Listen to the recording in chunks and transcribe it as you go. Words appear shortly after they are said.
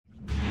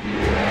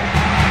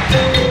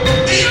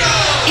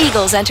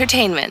Eagles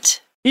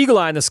Entertainment. Eagle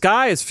Eye in the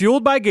Sky is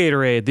fueled by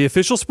Gatorade, the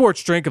official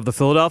sports drink of the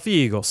Philadelphia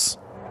Eagles.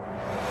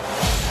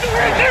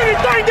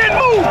 Anything that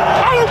move,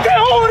 I don't care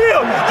who it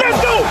is. Let's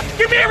go.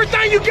 Give me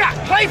everything you got.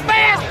 Play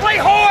fast, play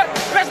hard.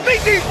 Let's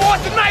meet these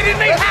boys tonight in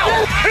their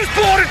house. It's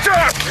party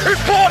time.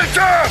 It's party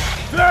time.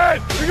 There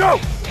we go.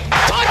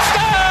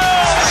 Touchdown!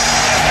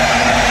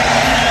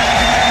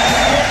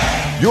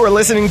 You are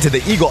listening to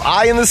the Eagle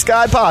Eye in the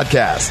Sky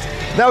podcast.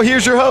 Now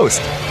here's your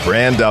host,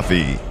 Fran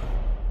Duffy.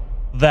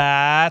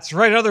 That's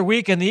right. Another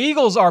week, and the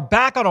Eagles are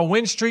back on a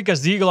win streak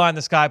as the Eagle Eye in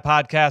the Sky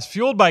podcast,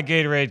 fueled by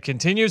Gatorade,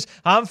 continues.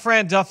 I'm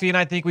Fran Duffy, and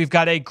I think we've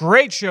got a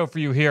great show for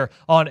you here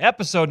on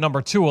episode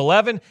number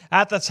 211.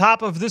 At the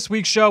top of this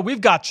week's show,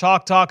 we've got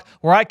Chalk Talk,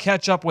 where I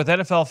catch up with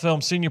NFL Film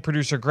senior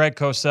producer Greg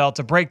Cosell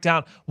to break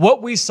down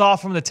what we saw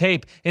from the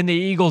tape in the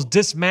Eagles'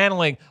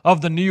 dismantling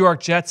of the New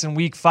York Jets in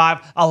Week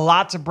 5. A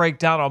lot to break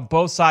down on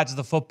both sides of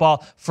the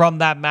football from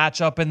that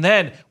matchup. And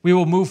then we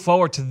will move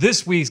forward to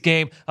this week's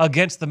game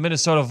against the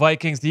Minnesota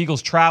Vikings. The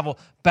Eagles travel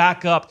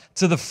back up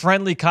to the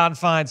friendly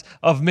confines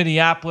of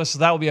Minneapolis, so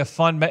that will be a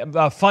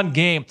fun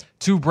game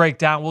to break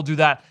down. We'll do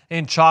that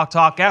in Chalk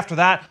Talk. After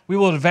that, we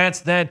will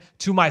advance then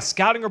to my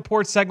scouting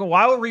report segment,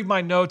 where I will read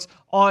my notes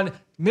on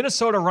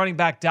Minnesota running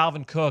back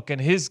Dalvin Cook and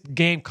his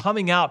game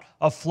coming out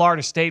of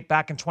Florida State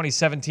back in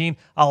 2017.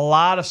 A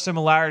lot of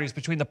similarities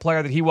between the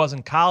player that he was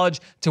in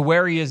college to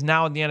where he is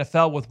now in the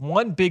NFL, with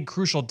one big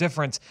crucial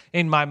difference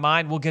in my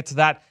mind. We'll get to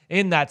that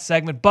in that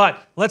segment,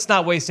 but let's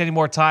not waste any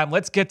more time.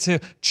 Let's get to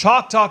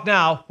Chalk Talk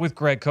now with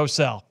Greg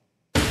Cosell.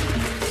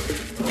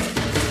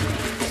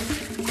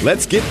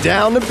 Let's get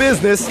down to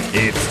business.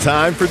 It's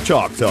time for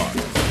Chalk Talk.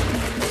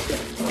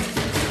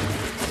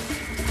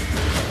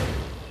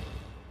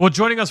 Well,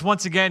 joining us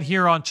once again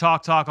here on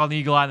Chalk Talk on the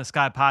Eagle Eye in the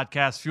Sky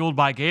podcast, fueled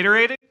by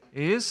Gatorade,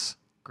 is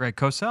Greg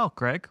Cosell.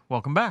 Greg,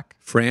 welcome back.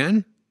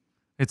 Fran?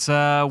 It's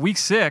week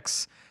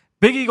 6.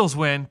 Big Eagles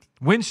win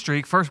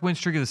streak, first win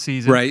streak of the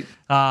season. Right.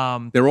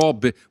 They're all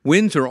big.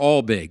 Wins are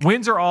all big.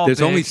 Wins are all There's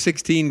big. only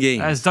 16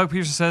 games. As Doug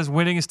Peterson says,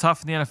 winning is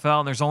tough in the NFL,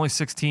 and there's only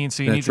 16,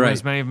 so you need to win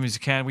as many of them as you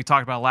can. We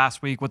talked about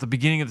last week what the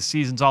beginning of the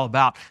season's all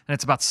about, and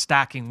it's about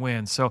stacking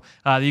wins. So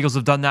the Eagles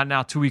have done that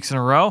now 2 weeks in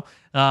a row.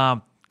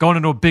 Going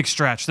into a big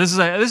stretch. This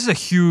is a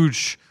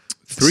huge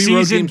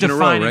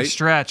season-defining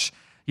stretch.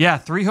 Yeah,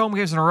 3 home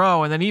games in a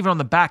row, and then even on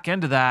the back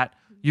end of that,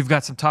 you've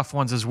got some tough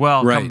ones as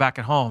well coming back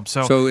at home.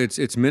 So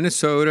it's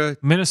Minnesota,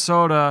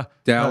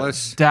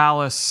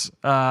 Dallas,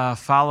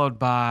 followed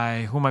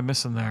by, who am I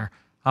missing there?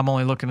 I'm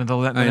only looking at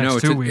the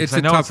next 2 weeks. It's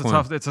a tough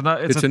one. It's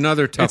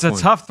another tough one.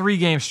 It's a tough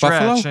 3-game stretch.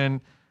 Buffalo?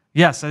 And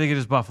yes, I think it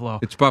is Buffalo.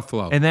 It's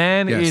Buffalo. And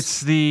then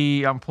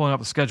I'm pulling up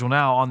the schedule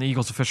now on the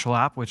Eagles official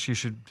app, which you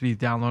should be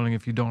downloading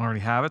if you don't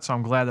already have it. So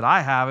I'm glad that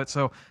I have it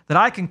so that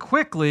I can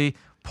quickly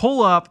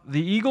pull up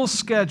the Eagles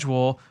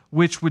schedule,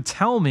 which would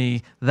tell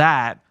me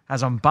that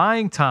as I'm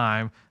buying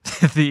time,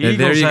 the Eagles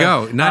there you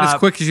go. Not as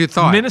quick as you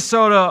thought.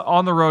 Minnesota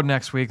on the road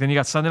next week. Then you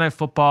got Sunday Night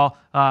Football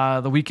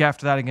the week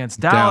after that against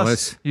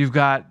Dallas. You've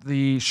got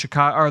the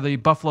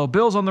Buffalo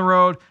Bills on the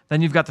road.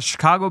 Then you've got the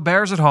Chicago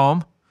Bears at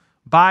home.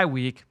 Bye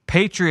week,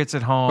 Patriots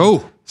at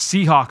home,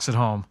 Seahawks at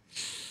home.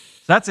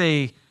 That's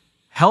a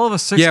hell of a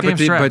 6-game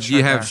stretch. But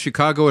you have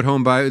Chicago at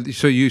home,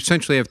 so you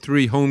essentially have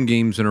 3 home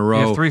games in a row.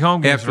 You have 3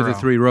 home games after the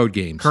 3 road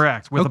games.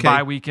 Correct, with a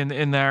bye week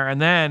in there,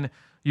 and then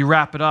you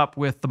wrap it up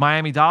with the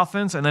Miami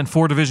Dolphins, and then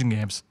 4 division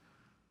games.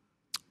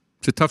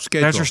 It's a tough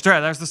schedule. That's your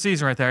stretch. That's the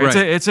season right there. Right.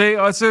 It's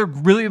a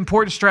really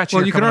important stretch.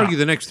 Well, you can argue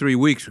the next 3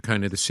 weeks are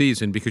kind of the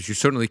season because you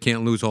certainly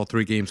can't lose all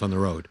 3 games on the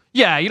road.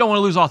 Yeah, you don't want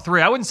to lose all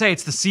 3. I wouldn't say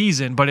it's the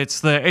season, but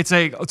this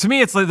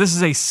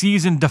is a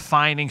season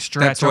defining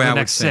stretch over the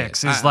next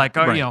 6. It's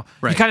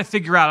you kind of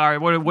figure out, all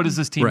right, what is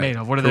this team made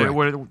of? What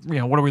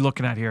are we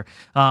looking at here?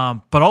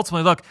 But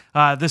ultimately, look,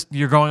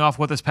 you're going off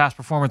what this past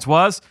performance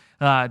was.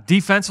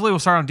 Defensively, we'll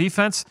start on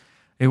defense.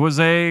 It was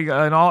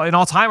an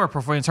all-timer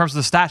performance in terms of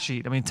the stat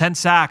sheet. I mean, 10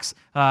 sacks,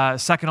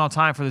 second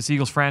all-time for this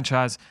Eagles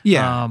franchise.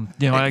 Yeah.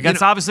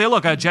 Obviously,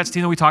 a Jets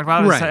team that we talked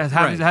about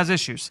has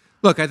issues.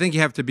 Look, I think you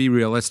have to be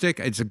realistic.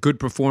 It's a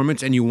good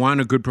performance, and you want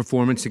a good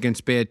performance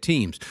against bad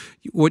teams.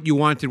 What you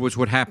wanted was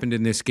what happened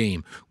in this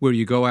game, where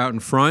you go out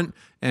in front,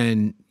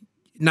 and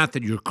not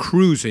that you're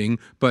cruising,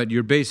 but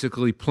you're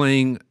basically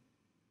playing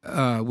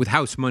with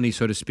house money,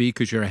 so to speak,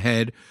 because you're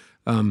ahead.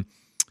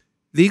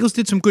 The Eagles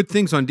did some good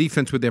things on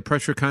defense with their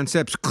pressure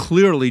concepts.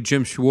 Clearly,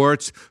 Jim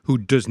Schwartz, who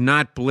does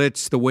not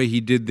blitz the way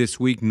he did this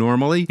week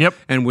normally,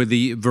 and with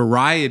the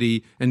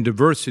variety and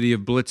diversity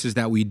of blitzes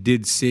that we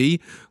did see,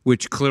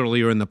 which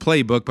clearly are in the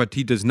playbook, but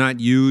he does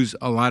not use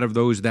a lot of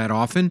those that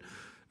often.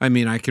 I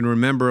mean, I can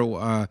remember,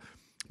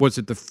 was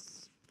it the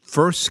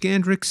first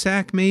Skandrick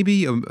sack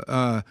maybe?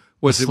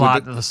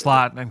 The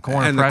slot and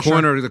corner and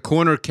pressure. the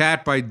corner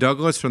cat by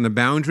Douglas from the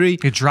boundary.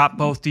 He dropped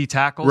both D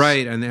tackles.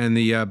 Right, and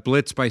the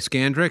blitz by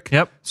Skandrick.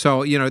 Yep.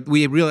 So,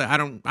 we really I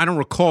don't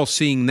recall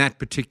seeing that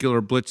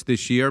particular blitz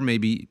this year.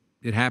 Maybe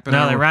it happened.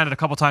 No, they ran it a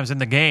couple times in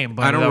the game,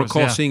 but I don't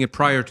recall seeing it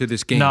prior to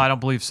this game. No, I don't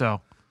believe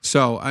so.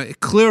 So,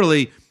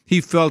 clearly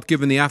he felt,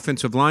 given the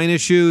offensive line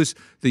issues,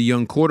 the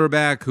young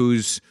quarterback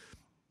who's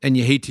and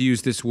you hate to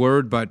use this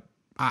word, but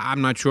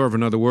I'm not sure of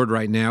another word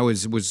right now,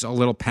 was a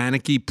little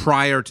panicky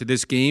prior to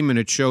this game, and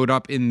it showed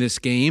up in this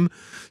game.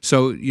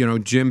 So,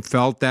 Jim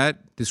felt that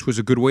this was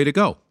a good way to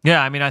go.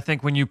 Yeah, I mean, I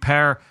think when you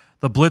pair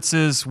the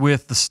blitzes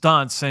with the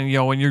stunts, and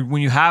when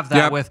you have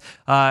that with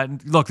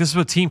look, this is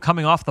a team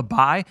coming off the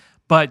bye,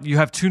 but you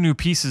have two new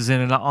pieces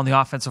in it on the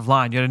offensive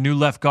line. You had a new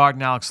left guard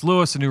in Alex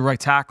Lewis, a new right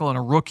tackle, and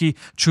a rookie,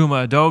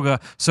 Chuma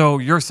Edoga. So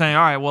you're saying,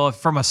 all right, well, if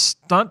from a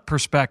stunt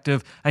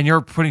perspective, and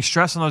you're putting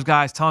stress on those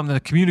guys, telling them to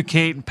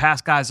communicate and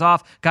pass guys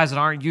off, guys that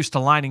aren't used to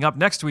lining up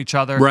next to each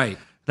other, right?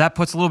 That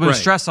puts a little bit of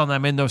stress on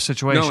them in those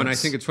situations. No, and I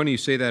think it's funny you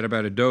say that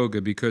about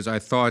Edoga, because I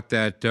thought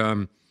that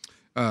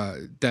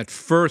that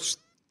first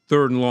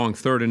 3rd and long,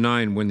 3rd and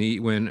 9,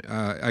 when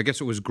I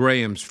guess it was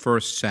Graham's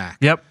first sack.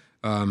 Yep.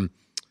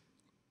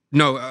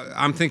 No,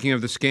 I'm thinking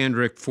of the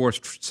Skandrick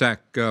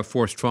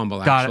forced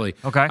fumble, actually. Got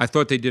it. Okay. I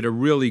thought they did a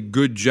really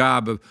good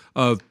job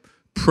of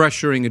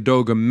pressuring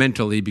Edoga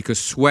mentally, because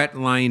Sweat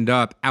lined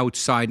up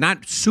outside,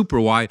 not super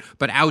wide,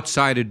 but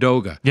outside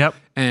Edoga. Yep.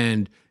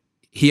 And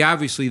he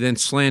obviously then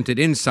slanted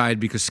inside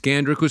because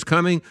Skandrick was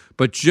coming,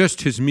 but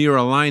just his mere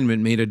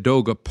alignment made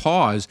Edoga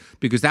pause,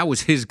 because that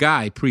was his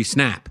guy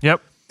pre-snap.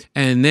 Yep.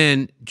 And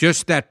then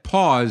just that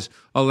pause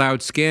allowed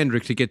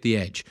Skandrick to get the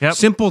edge. Yep.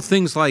 Simple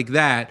things like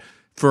that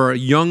for a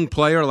young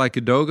player like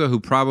Edoga, who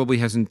probably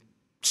hasn't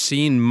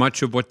seen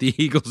much of what the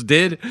Eagles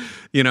did.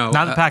 Not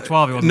in the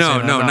Pac-12. He wasn't saying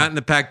that, no, not in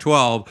the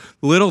Pac-12.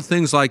 Little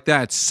things like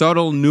that,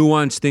 subtle,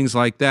 nuanced things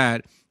like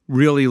that,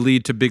 really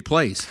lead to big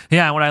plays.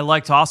 Yeah, and what I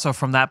liked also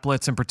from that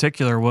blitz in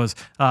particular was,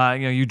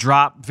 you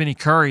drop Vinny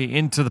Curry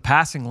into the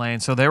passing lane,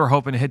 so they were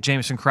hoping to hit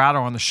Jamison Crowder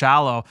on the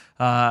shallow,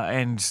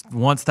 and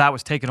once that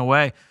was taken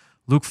away,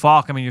 Luke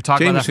Falk, I mean, you're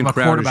talking Jamison about that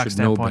from a Crowder quarterback should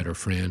standpoint. know better,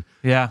 Fran.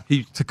 Yeah,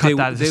 to cut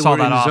that, they saw were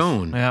that in off.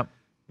 zone. Yep.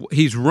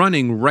 He's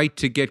running right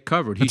to get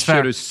covered. He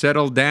should have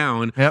settled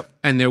down,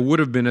 and there would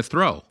have been a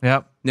throw.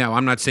 Yep. Now,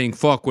 I'm not saying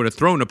Falk would have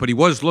thrown it, but he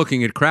was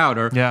looking at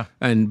Crowder. Yeah.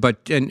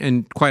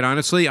 And quite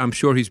honestly, I'm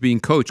sure he's being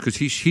coached, because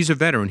he's a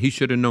veteran. He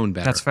should have known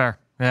better. That's fair.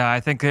 Yeah,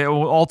 I think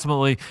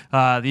ultimately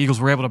the Eagles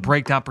were able to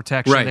break down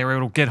protection. Right. They were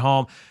able to get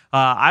home.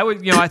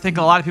 I think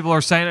a lot of people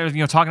are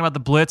saying, talking about the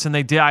blitz, and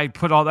they did. I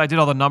did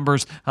all the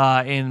numbers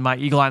in my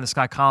Eagle Eye in the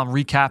Sky column,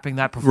 recapping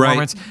that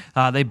performance.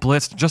 Right. They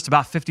blitzed just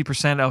about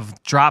 50% of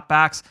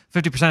dropbacks,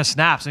 50% of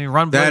snaps. I mean,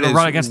 run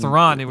against the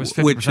run, it was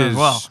 50% as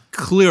well.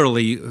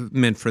 Clearly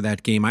meant for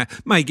that game.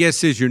 My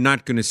guess is you're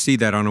not going to see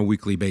that on a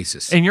weekly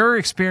basis. In your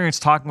experience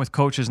talking with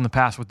coaches in the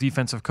past, with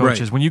defensive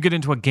coaches, when you get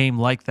into a game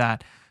like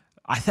that,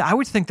 I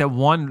would think that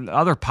one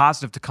other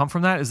positive to come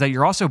from that is that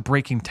you're also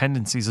breaking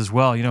tendencies as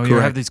well. You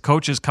have these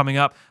coaches coming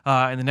up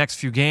in the next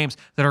few games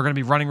that are going to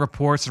be running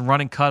reports and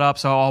running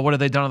cut-ups. Oh, what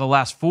have they done in the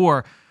last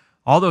 4?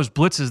 All those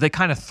blitzes, they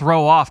kind of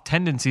throw off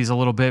tendencies a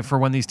little bit for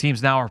when these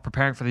teams now are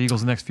preparing for the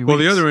Eagles the next few weeks. Well,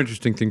 the other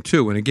interesting thing,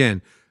 too, and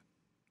again,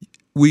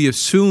 we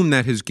assume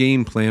that his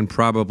game plan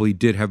probably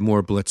did have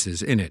more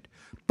blitzes in it.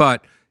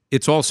 But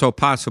it's also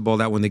possible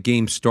that when the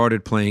game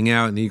started playing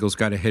out and the Eagles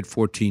got ahead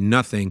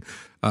 14-0,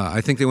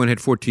 I think they went ahead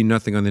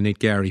 14-0 on the Nate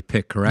Gary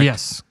pick, correct?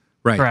 Yes.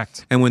 Right.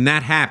 Correct. And when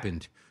that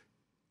happened,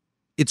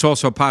 it's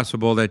also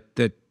possible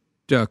that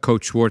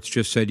Coach Schwartz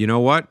just said, you know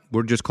what?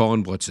 We're just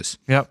calling blitzes.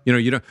 Yep.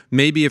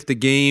 Maybe if the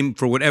game,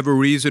 for whatever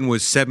reason,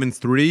 was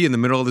 7-3 in the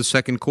middle of the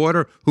second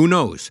quarter, who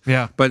knows?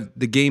 Yeah. But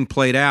the game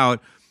played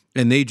out,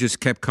 and they just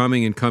kept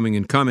coming and coming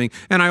and coming.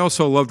 And I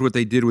also loved what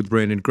they did with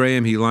Brandon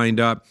Graham. He lined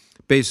up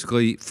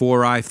basically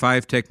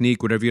 4-5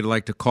 technique, whatever you'd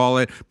like to call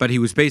it, but he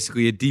was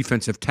basically a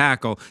defensive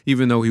tackle,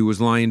 even though he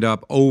was lined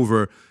up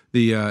over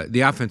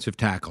the offensive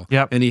tackle.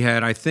 Yep. And he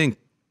had, I think,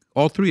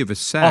 all 3 of his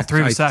sacks,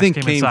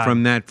 came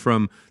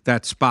from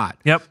that spot.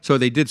 Yep. So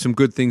they did some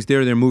good things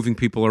there. They're moving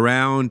people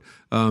around.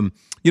 The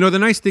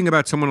nice thing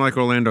about someone like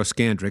Orlando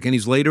Skandrick, and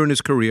he's later in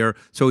his career,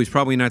 so he's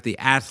probably not the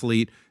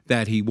athlete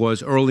that he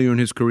was earlier in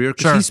his career.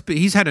 Sure.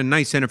 He's had a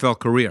nice NFL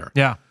career.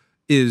 Yeah.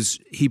 Is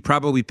he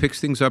probably picks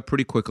things up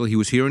pretty quickly. He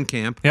was here in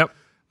camp. Yep.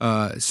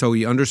 So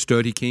he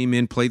understood. He came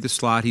in, played the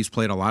slot. He's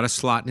played a lot of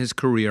slot in his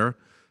career.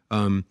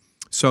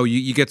 So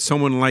you get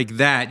someone like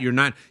that. You're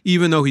not,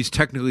 even though he's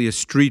technically a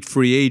street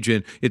free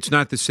agent, it's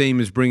not the same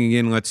as bringing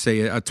in, let's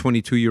say, a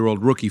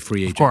 22-year-old rookie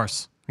free agent. Of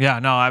course. Yeah,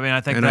 no, I mean,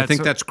 I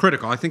think that's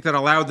critical. I think that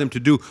allowed them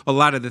to do a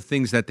lot of the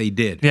things that they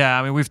did. Yeah,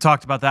 I mean, we've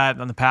talked about that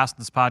in the past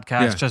in this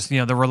podcast, just,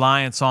 the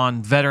reliance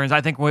on veterans.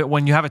 I think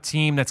when you have a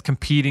team that's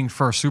competing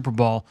for a Super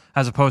Bowl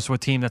as opposed to a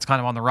team that's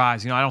kind of on the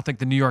rise, I don't think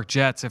the New York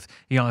Jets, if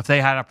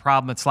they had a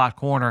problem at slot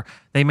corner,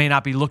 they may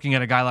not be looking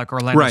at a guy like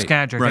Orlando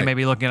Skandrick. Right. They may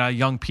be looking at a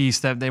young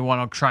piece that they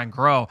want to try and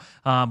grow.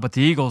 But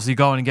the Eagles, you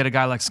go in and get a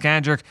guy like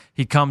Skandrick.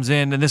 He comes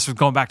in, and this was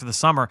going back to the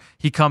summer.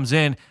 He comes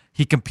in.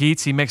 he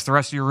competes, he makes the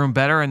rest of your room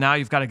better, and now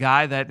you've got a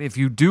guy that if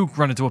you do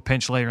run into a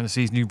pinch later in the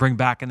season, you bring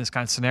back in this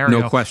kind of scenario,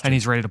 No question. and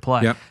he's ready to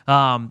play. Yep.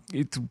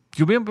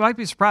 Might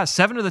be surprised.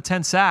 7 of the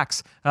 10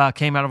 sacks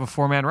came out of a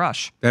 4-man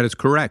rush. That is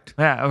correct.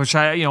 Yeah, which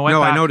I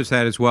I noticed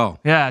that as well.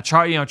 Yeah,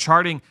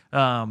 charting,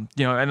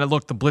 and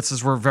look, the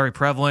blitzes were very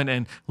prevalent,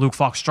 and Luke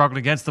Falk struggled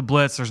against the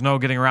blitz. There's no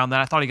getting around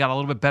that. I thought he got a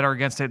little bit better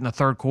against it in the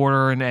third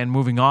quarter and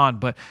moving on,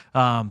 but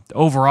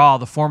overall,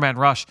 the 4-man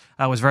rush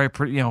was very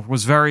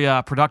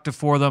productive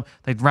for them.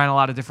 They ran a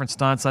lot of different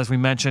stunts, as we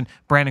mentioned.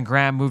 Brandon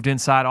Graham moved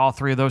inside. All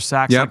 3 of those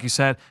sacks, like you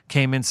said,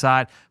 came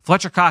inside.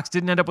 Fletcher Cox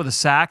didn't end up with a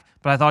sack,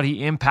 but I thought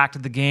he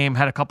impacted the game,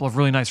 had a couple of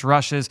really nice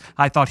rushes.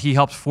 I thought he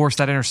helped force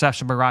that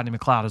interception by Rodney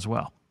McLeod as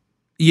well.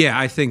 Yeah,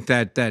 I think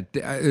that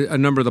a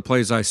number of the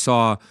plays I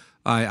saw,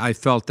 I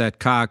felt that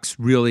Cox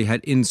really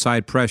had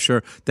inside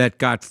pressure that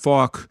got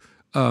Falk,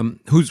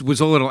 who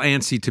was a little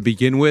antsy to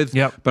begin with,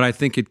 but I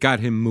think it got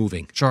him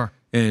moving. Sure.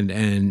 And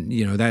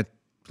that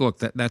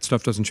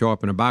stuff doesn't show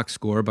up in a box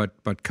score,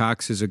 but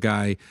Cox is a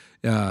guy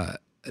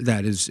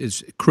that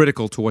is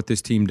critical to what this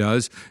team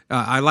does.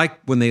 I like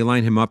when they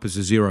line him up as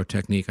a zero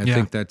technique. I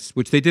think that's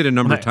which they did a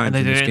number of times. And they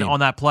in did this it game. on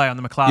that play, on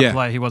the McLeod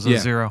play. He was a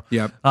zero.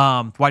 Yep.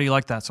 Why do you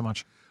like that so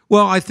much?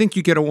 Well, I think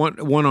you get a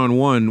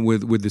one-on-one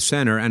with the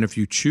center, and if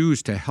you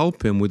choose to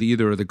help him with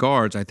either of the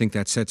guards, I think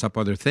that sets up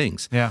other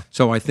things. Yeah.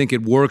 So I think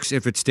it works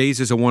if it stays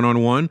as a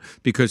one-on-one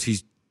because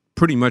he's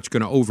pretty much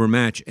going to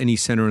overmatch any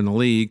center in the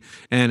league.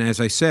 And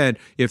as I said,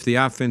 if the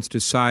offense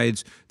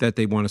decides that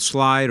they want to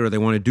slide or they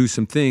want to do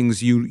some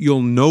things,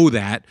 you'll know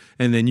that,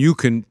 and then you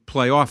can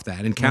play off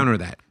that and counter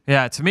that.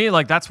 Yeah, to me,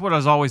 that's what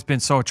has always been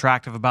so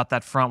attractive about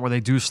that front where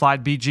they do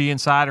slide BG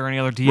inside or any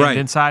other D end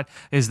inside,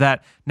 is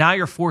that now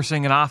you're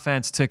forcing an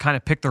offense to kind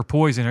of pick their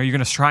poison. Are you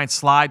going to try and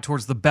slide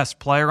towards the best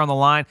player on the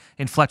line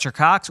in Fletcher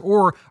Cox,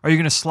 or are you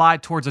going to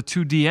slide towards a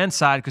 2 D end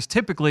side? Because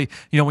typically,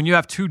 when you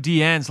have 2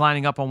 D ends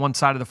lining up on one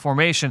side of the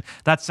formation,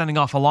 that's sending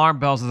off alarm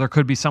bells that there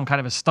could be some kind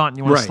of a stunt and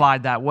you want to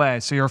slide that way.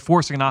 So you're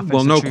forcing an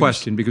offense to choose.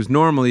 Question, because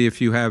normally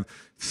if you have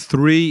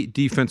 3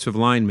 defensive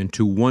linemen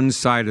to one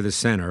side of the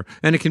center,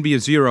 and it can be a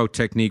zero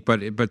technique,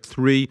 but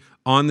 3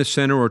 on the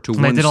center or to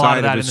one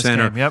side of the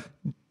center.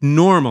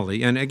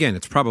 Normally, and again,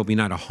 it's probably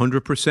not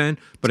 100%,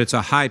 but it's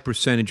a high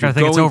percentage. I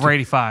think it's over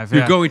 85.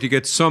 You're going to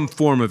get some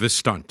form of a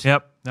stunt.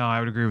 Yep. No, I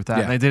would agree with that.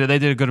 Yeah. They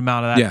did a good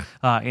amount of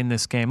that in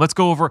this game. Let's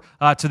go over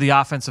to the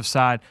offensive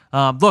side.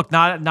 Look,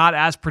 not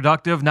as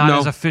productive, not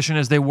as efficient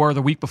as they were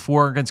the week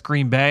before against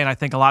Green Bay, and I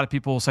think a lot of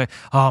people will say,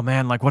 "Oh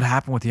man, what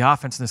happened with the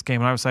offense in this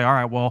game?" And I would say, "All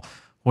right, well,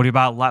 what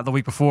about the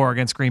week before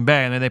against Green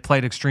Bay?" And then they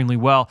played extremely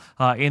well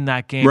in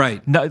that game.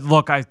 Right. No,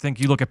 look, I think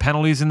you look at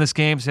penalties in this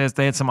game. Says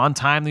they had some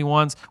untimely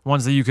ones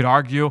that you could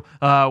argue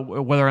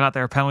whether or not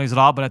they were penalties at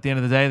all. But at the end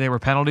of the day, they were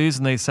penalties,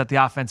 and they set the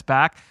offense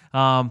back.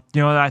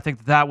 I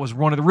think that was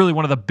one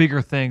of the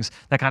bigger things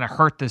that kind of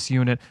hurt this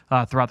unit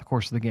throughout the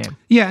course of the game.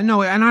 Yeah,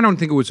 no, and I don't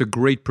think it was a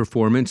great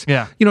performance.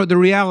 Yeah. The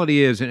reality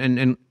is,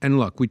 and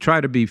look, we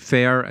try to be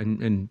fair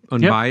and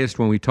unbiased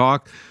when we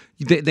talk.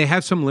 They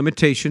have some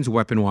limitations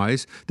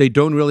weapon-wise. They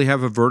don't really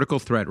have a vertical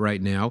threat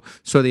right now,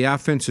 so the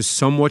offense is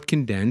somewhat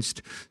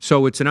condensed.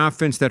 So it's an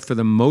offense that, for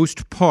the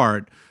most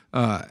part,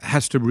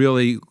 has to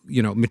really,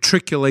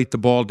 matriculate the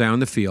ball down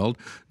the field.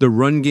 The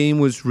run game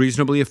was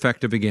reasonably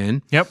effective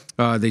again. Yep.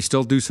 They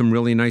still do some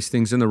really nice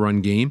things in the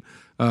run game.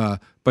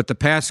 But the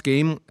pass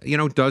game,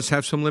 does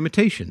have some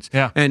limitations.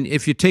 Yeah. And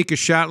if you take a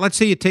shot, let's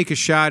say you take a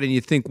shot and you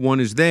think one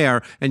is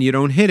there and you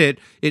don't hit it,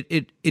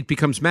 it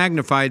becomes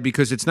magnified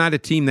because it's not a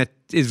team that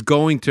is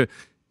going to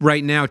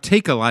right now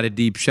take a lot of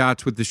deep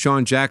shots with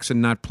Deshaun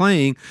Jackson not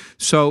playing.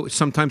 So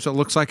sometimes it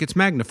looks like it's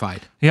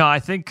magnified. I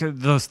think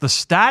the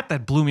stat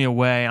that blew me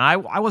away, and I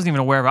wasn't even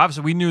aware of it.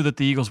 Obviously, we knew that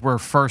the Eagles were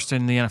first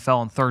in the NFL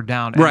on third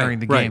down entering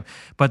the game.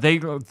 But they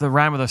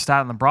ran with a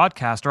stat on the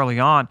broadcast early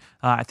on.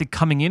 I think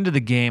coming into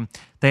the game,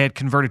 they had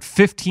converted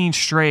 15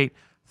 straight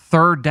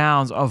third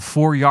downs of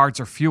 4 yards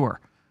or fewer.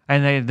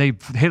 And they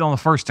hit on the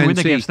first 2 in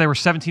the game, so they were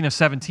 17 of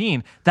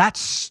 17.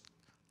 That's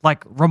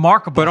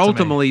remarkable. But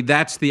ultimately,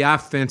 that's the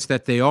offense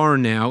that they are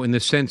now, in the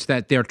sense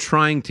that they're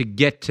trying to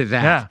get to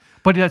that. Yeah,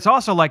 but it's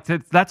also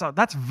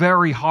that's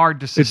very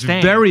hard to sustain.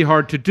 It's very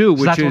hard to do,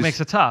 which that's what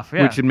makes it tough.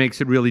 Yeah. Which it makes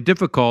it really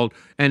difficult,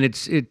 and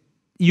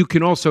you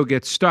can also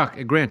get stuck.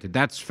 And granted,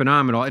 that's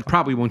phenomenal. It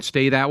probably won't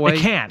stay that way. It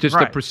can't. Just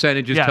the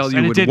percentages tell you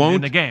and it it didn't won't.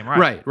 in the game.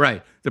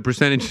 Right. The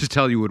percentages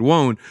tell you it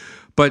won't.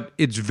 But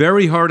it's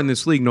very hard in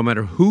this league, no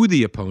matter who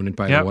the opponent,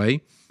 by the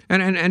way.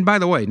 And by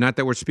the way, not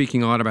that we're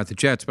speaking a lot about the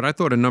Jets, but I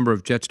thought a number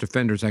of Jets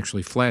defenders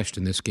actually flashed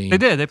in this game. They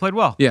did. They played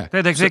well. Yeah.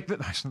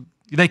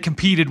 They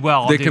competed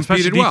well. They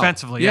competed well.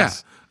 Defensively, yeah.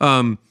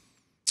 Yes.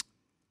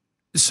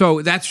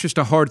 So that's just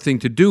a hard thing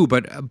to do.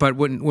 But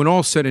when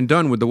all's said and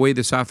done, with the way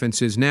this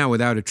offense is now,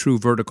 without a true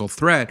vertical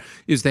threat,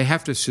 is they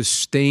have to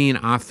sustain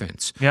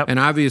offense. Yep. And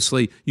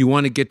obviously, you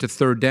want to get to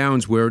third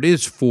downs where it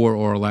is 4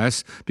 or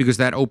less, because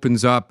that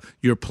opens up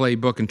your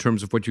playbook in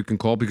terms of what you can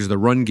call, because the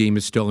run game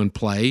is still in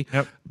play.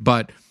 Yep.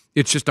 But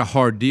it's just a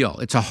hard deal.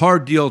 It's a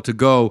hard deal to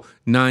go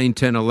 9,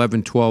 10,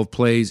 11, 12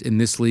 plays in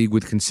this league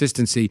with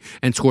consistency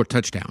and score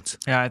touchdowns.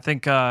 Yeah, I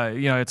think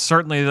it's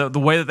certainly the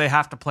way that they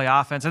have to play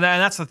offense, and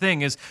that's the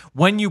thing is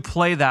when you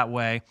play that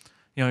way,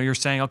 you're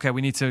saying, okay,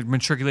 we need to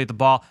matriculate the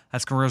ball.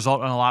 That's going to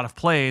result in a lot of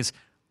plays.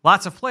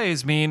 Lots of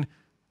plays mean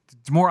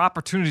more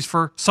opportunities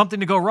for something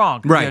to go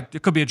wrong.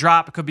 It could be a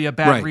drop. It could be a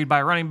bad read by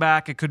a running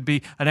back. It could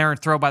be an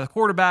errant throw by the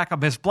quarterback, a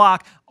missed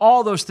block.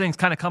 All those things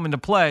kind of come into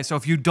play. So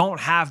if you don't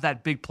have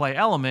that big play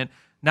element,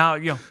 now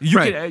you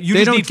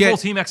just need full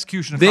team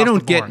execution. They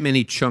don't get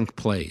many chunk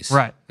plays.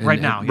 Right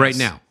now. Right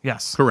now.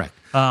 Yes. Correct.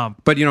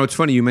 But it's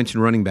funny you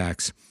mentioned running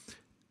backs.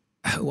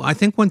 I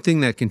think one thing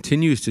that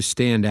continues to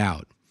stand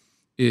out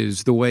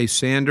is the way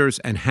Sanders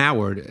and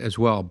Howard as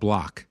well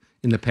block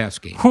in the pass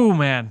game. Oh,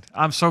 man.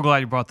 I'm so glad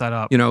you brought that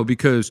up.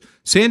 Because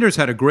Sanders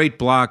had a great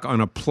block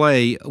on a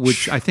play,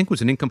 which I think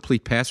was an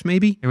incomplete pass,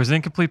 maybe? It was an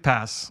incomplete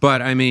pass.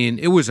 But,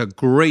 it was a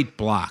great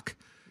block.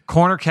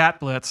 Corner cat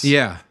blitz.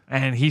 Yeah.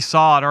 And he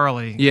saw it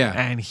early. Yeah.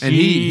 And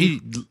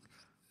he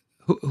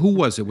who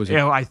was it? Was it?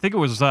 I think it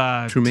was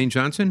Trumaine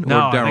Johnson?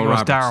 No, or Darryl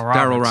Roberts?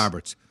 Darryl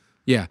Roberts.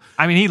 Yeah.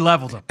 He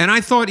leveled him. And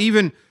I thought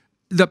even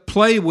the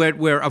play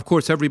where of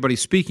course,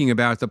 everybody's speaking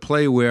about the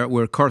play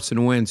where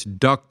Carson Wentz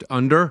ducked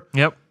under.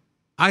 Yep.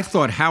 I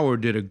thought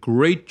Howard did a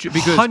great job.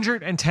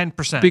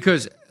 110%.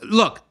 Because,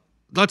 look,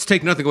 let's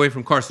take nothing away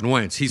from Carson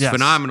Wentz. He's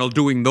phenomenal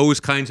doing those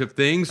kinds of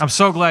things. I'm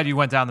so glad you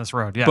went down this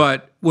road. Yeah.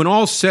 But when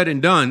all's said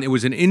and done, it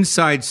was an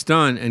inside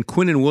stun, and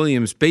Quinnen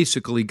Williams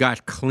basically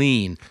got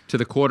clean to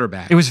the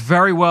quarterback. It was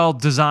very well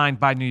designed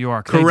by New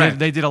York. Correct.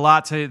 They did a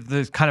lot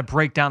to kind of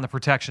break down the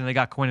protection. They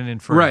got Quinnen in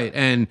front.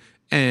 Right,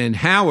 and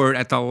Howard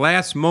at the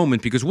last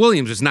moment, because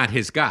Williams is not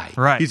his guy.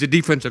 Right. He's a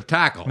defensive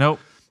tackle. Nope.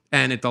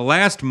 And at the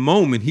last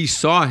moment, he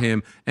saw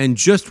him and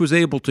just was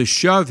able to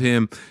shove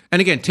him. And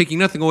again, taking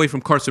nothing away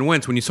from Carson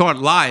Wentz, when you saw it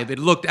live, it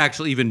looked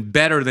actually even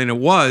better than it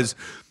was.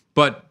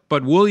 But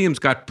Williams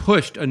got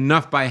pushed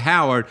enough by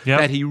Howard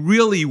that he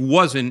really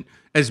wasn't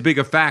as big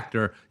a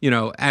factor,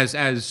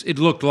 as it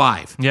looked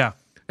live. Yeah.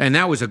 And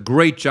that was a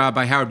great job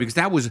by Howard because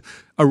that was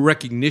a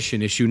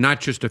recognition issue,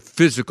 not just a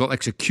physical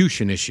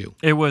execution issue.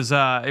 It was.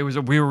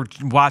 We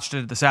watched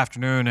it this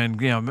afternoon, and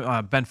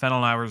Ben Fennell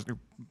and I were.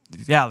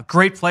 Yeah,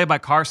 great play by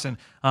Carson,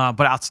 but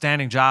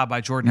outstanding job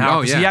by Jordan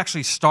Howard. He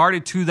actually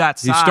started to that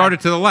side. He started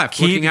to the left,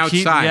 looking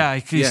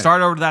outside. He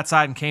started over to that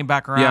side and came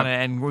back around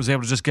and was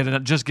able to just get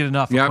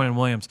enough for Quinnen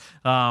Williams.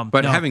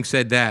 But having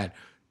said that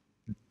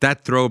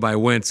throw by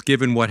Wentz,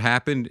 given what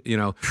happened,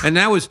 and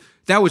that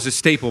was a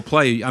staple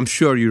play. I'm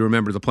sure you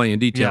remember the play in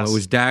detail. Yes. It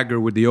was Dagger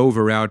with the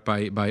over out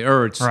by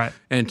Ertz. Right.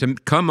 And to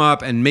come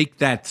up and make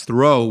that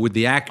throw with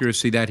the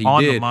accuracy that he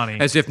On did, the money.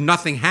 as if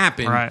nothing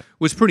happened,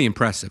 was pretty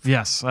impressive.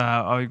 Yes.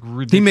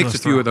 He makes a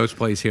few of those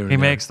plays here and there.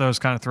 He makes those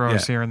kind of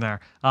throws here and there.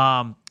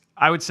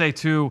 I would say,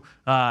 too,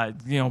 while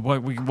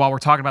we're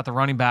talking about the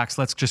running backs,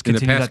 let's just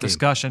continue that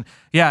discussion.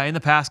 Yeah, in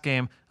the pass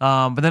game.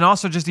 But then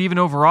also just even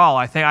overall,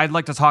 I think I'd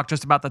like to talk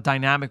just about the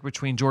dynamic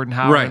betwing Jordan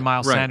Howard and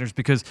Miles Sanders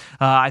because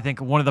I think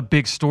one of the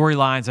big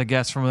storylines, I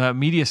guess, from a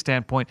media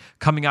standpoint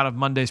coming out of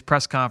Monday's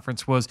press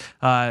conference was,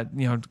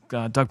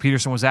 Doug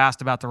Peterson was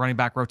asked about the running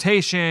back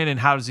rotation and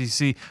how does he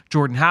see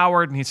Jordan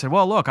Howard? And he said,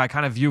 well, look, I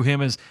kind of view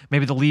him as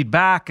maybe the lead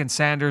back and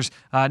Sanders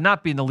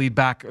not being the lead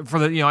back for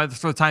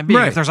the time being.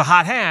 Right. If there's a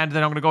hot hand,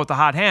 then I'm going to go with the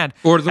hot hand.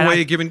 Or the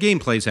way a given game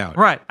plays out.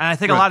 Right. And I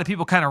think a lot of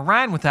people kind of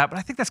ran with that, but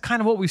I think that's kind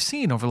of what we've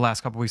seen over the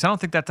last couple of weeks. I don't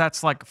think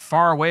that's like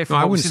far away from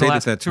what we've seen the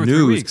last 2 or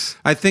 3 weeks.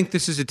 I think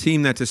this is a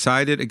team that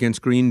decided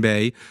against Green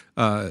Bay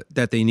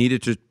that they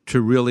needed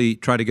to really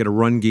try to get a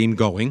run game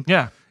going.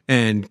 Yeah.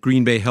 And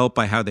Green Bay helped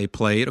by how they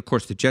played. Of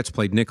course, the Jets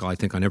played nickel, I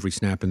think, on every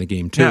snap in the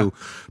game, too. Yeah.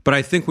 But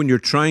I think when you're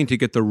trying to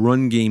get the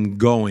run game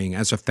going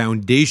as a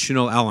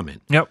foundational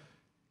element,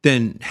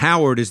 then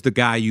Howard is the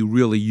guy you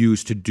really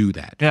use to do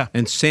that. Yeah.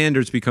 And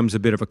Sanders becomes a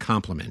bit of a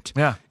complement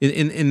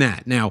in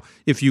that. Now,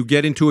 if you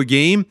get into a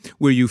game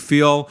where you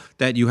feel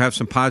that you have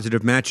some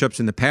positive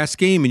matchups in the pass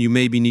game and you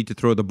maybe need to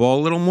throw the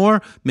ball a little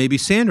more, maybe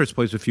Sanders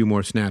plays a few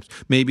more snaps.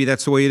 Maybe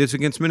that's the way it is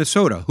against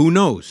Minnesota. Who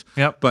knows?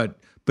 Yep. But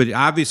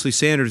obviously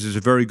Sanders is a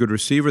very good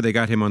receiver. They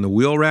got him on the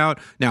wheel route.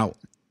 Now,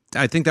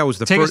 I think that was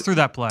the first. Take us through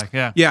that play,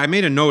 yeah. Yeah, I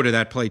made a note of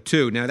that play,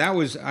 too. Now, that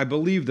was, I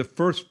believe, the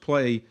first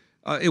play.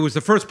 It was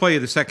the first play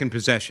of the second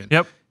possession.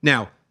 Yep.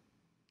 Now,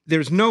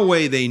 there's no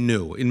way they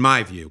knew, in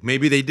my view.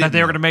 Maybe they didn't. That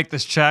they were going to make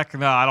this check?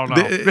 No, I don't know.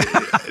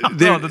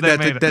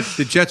 That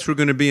the Jets were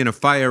going to be in a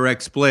Fire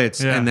X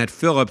blitz and that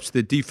Phillips,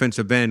 the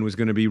defensive end, was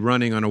going to be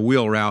running on a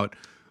wheel route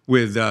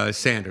with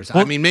Sanders.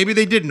 Well, I mean, maybe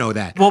they did know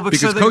that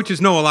because coaches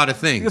know a lot of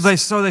things.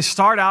 So they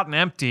start out in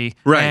empty,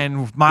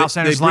 and Miles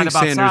Sanders lined up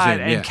outside,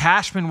 and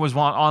Cashman was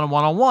on a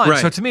one-on-one. Right.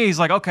 So to me, he's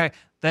like, okay,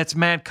 that's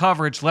man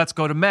coverage. Let's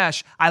go to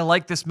mesh. I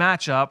like this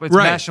matchup. It's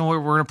mesh, and we're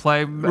going to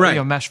play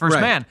mesh versus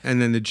man. And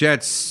then the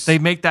Jets, they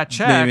make that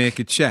check. They make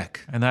a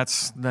check, and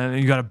then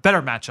you got a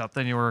better matchup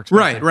than you were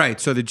expecting. Right.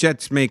 So the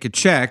Jets make a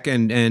check,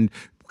 and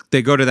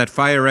they go to that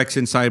Fire X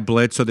inside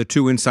blitz. So the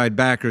two inside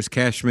backers,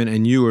 Cashman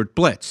and Ewert,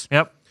 blitz.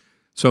 Yep.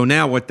 So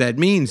now what that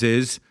means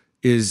is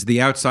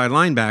the outside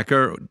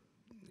linebacker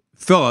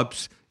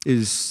Phillips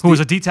is who was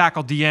a D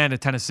tackle DN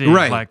at Tennessee.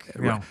 right. Like,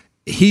 you know,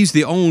 He's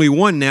the only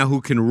one now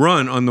who can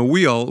run on the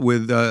wheel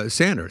with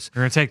Sanders.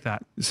 you're going to take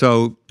that.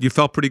 So you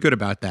felt pretty good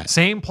about that.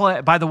 Same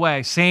play, by the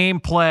way, same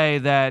play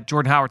that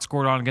Jordan Howard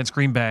scored on against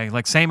Green Bay.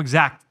 Like same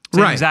exact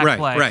play.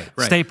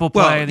 Staple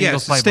play. Well, in the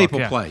Eagles playbook. staple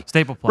Yeah. play.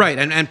 Staple play. Right,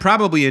 and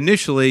probably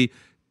initially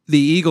the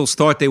Eagles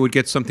thought they would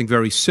get something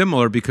very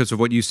similar because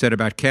of what you said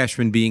about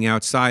Cashman being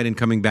outside and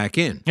coming back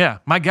in. Yeah.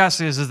 My guess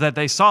is that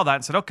they saw that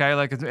and said, okay,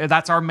 like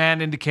that's our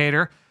man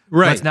indicator.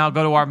 Right. Let's now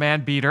go to our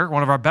man beater,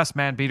 one of our best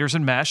man beaters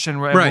in mesh,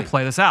 and we'll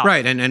play this out.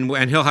 Right,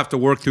 and he'll have to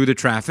work through the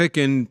traffic,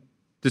 and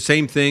the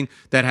same thing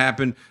that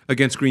happened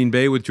against Green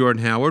Bay with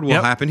Jordan Howard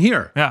will happen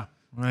here. Yeah.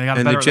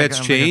 And the Jets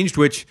changed,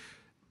 which,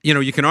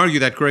 you can argue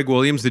that Greg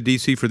Williams, the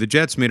DC for the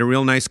Jets, made a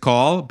real nice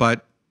call,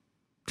 but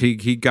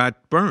he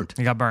got burnt.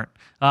 He got burnt.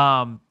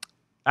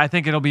 I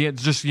think it'll be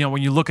just,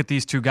 when you look at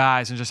these two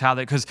guys and just how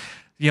they, because,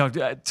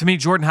 to me,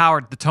 Jordan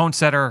Howard, the tone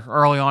setter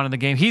early on in the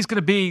game, he's going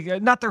to be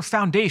not their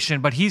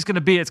foundation, but he's going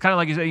to be, it's kind of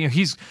like,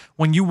 he's,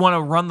 when you want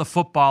to run the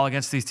football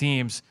against these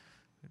teams,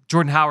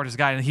 Jordan Howard is a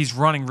guy, and he's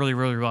running really,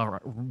 really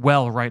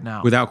well right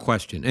now. Without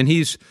question. And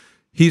he's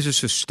a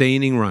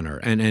sustaining runner,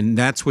 and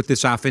that's what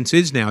this offense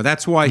is now.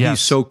 That's why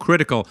he's so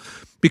critical,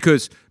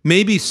 because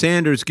maybe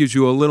Sanders gives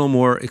you a little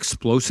more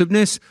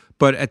explosiveness,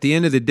 but at the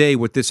end of the day,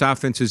 what this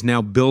offense is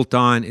now built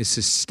on is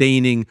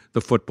sustaining the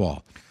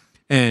football.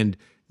 And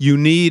you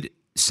need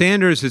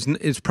Sanders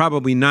is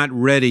probably not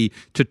ready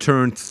to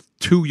turn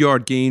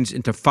 2-yard gains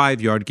into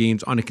 5-yard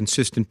gains on a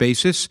consistent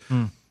basis,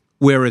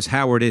 whereas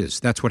Howard is.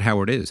 That's what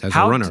Howard is as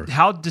a runner.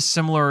 How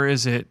dissimilar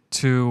is it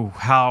to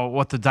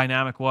what the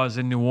dynamic was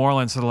in New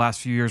Orleans for the last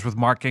few years with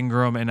Mark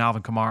Ingram and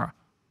Alvin Kamara?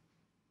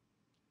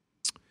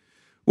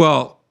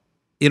 Well,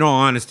 in all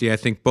honesty, I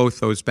think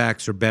both those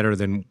backs are better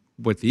than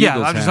what the Eagles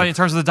have. Yeah, I'm just saying in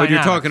terms of the dynamic.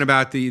 But you're talking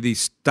about the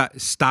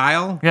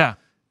style? Yeah.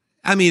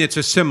 I mean, it's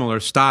a similar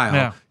style.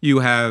 Yeah. You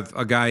have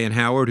a guy in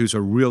Howard who's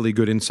a really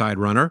good inside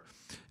runner,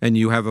 and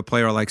you have a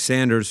player like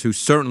Sanders who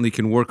certainly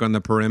can work on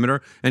the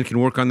perimeter and can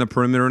work on the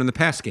perimeter in the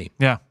pass game.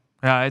 Yeah.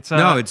 Yeah, it's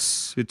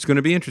going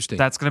to be interesting.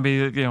 That's going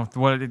to be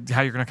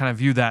how you're going to kind of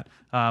view that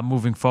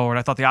moving forward.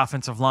 I thought the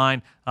offensive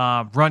line,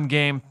 run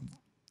game,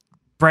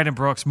 Brandon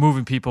Brooks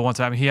moving people once.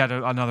 I mean, he had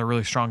another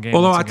really strong game.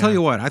 Although I'll tell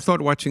you what, I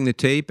thought watching the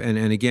tape, and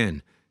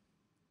again,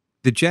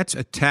 the Jets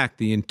attacked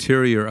the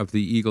interior of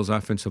the Eagles'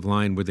 offensive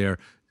line with their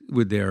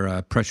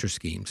pressure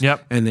schemes.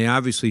 Yep. And they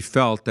obviously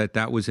felt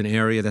that was an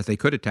area that they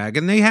could attack.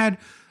 And they had,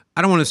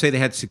 I don't want to say they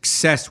had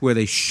success where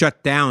they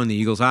shut down the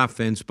Eagles'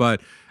 offense, but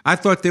I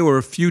thought there were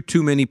a few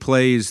too many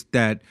plays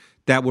that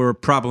were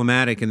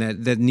problematic and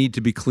that need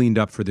to be cleaned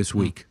up for this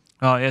week.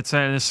 They're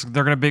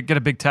going to get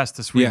a big test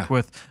this week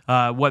with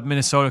what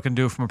Minnesota can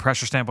do from a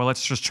pressure standpoint.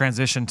 Let's just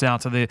transition down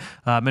to the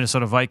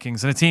Minnesota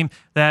Vikings, and a team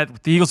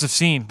that the Eagles have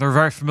seen. They're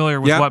very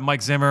familiar with what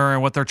Mike Zimmer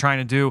and what they're trying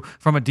to do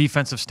from a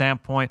defensive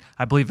standpoint.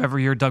 I believe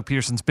every year Doug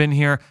Peterson's been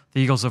here,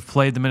 the Eagles have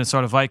played the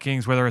Minnesota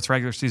Vikings, whether it's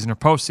regular season or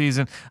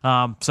postseason.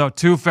 So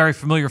two very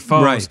familiar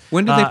foes. Right.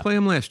 When did they play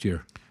them last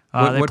year?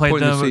 They played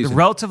point in the season?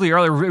 Relatively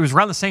early. It was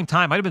around the same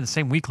time. Might have been the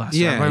same week last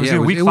year. It was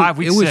either week 5,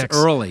 week 6. It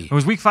was early. It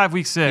was week 5,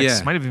 week 6.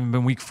 Yeah. Might have even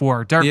been week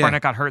 4. Derek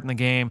Barnett got hurt in the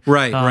game.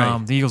 Right.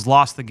 The Eagles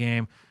lost the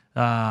game.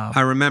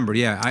 I remember,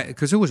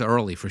 because it was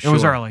early for sure. It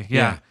was early,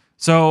 yeah.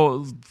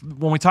 So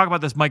when we talk about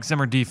this Mike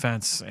Zimmer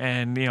defense,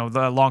 and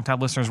the longtime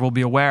listeners will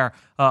be aware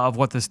of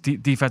what this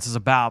defense is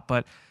about,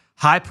 but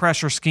high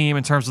pressure scheme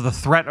in terms of the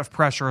threat of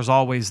pressure is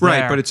always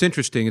there. Right, but it's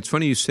interesting. It's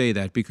funny you say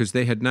that because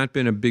they had not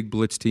been a big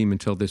blitz team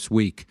until this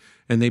week,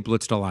 and they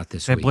blitzed a lot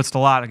this week. They blitzed a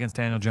lot against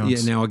Daniel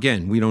Jones. Yeah. Now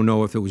again, we don't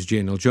know if it was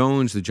Daniel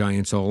Jones, the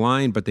Giants'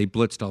 O-line, but they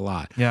blitzed a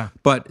lot. Yeah.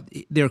 But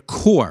their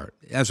core,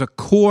 as a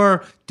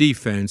core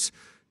defense,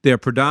 they're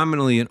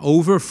predominantly an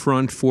over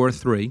front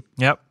 4-3.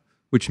 Yep.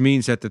 Which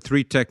means that the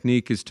 3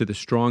 technique is to the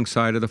strong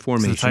side of the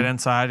formation. To the tight end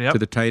side, yep. To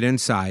the tight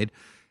end side.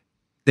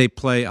 They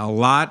play a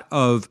lot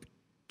of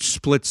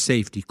split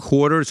safety.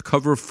 Quarters,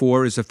 cover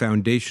 4 is a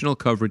foundational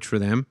coverage for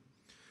them.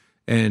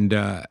 And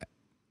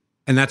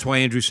that's why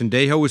Andrew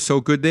Sendejo was so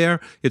good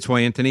there. It's why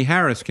Anthony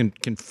Harris can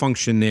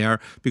function there,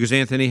 because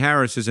Anthony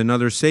Harris is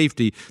another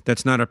safety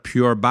that's not a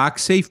pure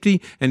box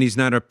safety, and he's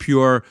not a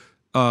pure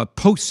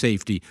post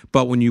safety.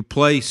 But when you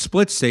play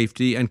split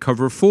safety and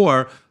cover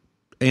 4,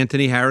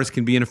 Anthony Harris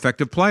can be an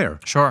effective player.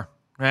 Sure.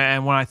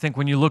 And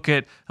when you look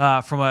at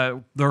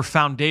their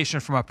foundation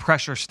from a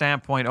pressure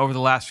standpoint over the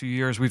last few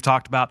years, we've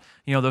talked about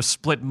those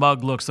split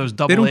mug looks, those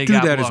double A gap looks. They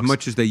don't do that as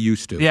much as they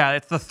used to. Yeah,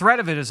 it's the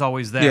threat of it is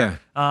always there.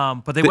 Yeah.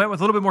 But they went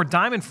with a little bit more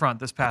diamond front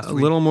this past week.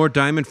 A little more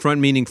diamond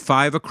front, meaning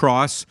 5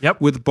 across.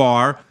 Yep. With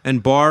Barr,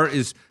 and Barr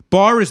is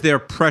their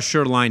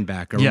pressure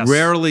linebacker. Yes.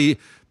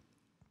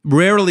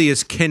 Rarely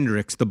is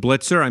Kendricks the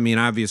blitzer. I mean,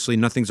 obviously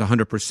nothing's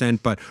 100%,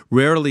 but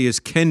rarely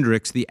is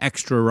Kendricks the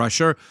extra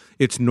rusher.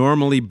 It's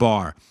normally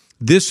Barr.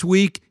 This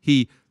week,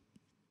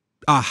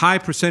 a high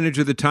percentage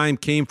of the time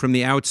came from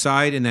the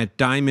outside in that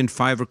diamond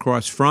 5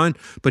 across front,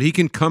 but he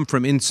can come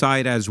from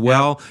inside as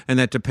well, and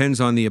that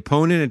depends on the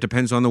opponent. It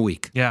depends on the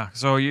week. Yeah,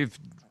 so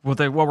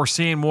what we're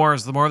seeing more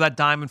is the more of that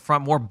diamond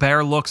front, more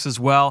bear looks as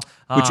well.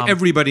 Which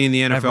everybody in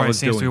the NFL is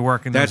seems doing. to be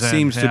working that those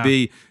seems in, to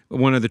be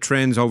one of the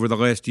trends over the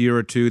last year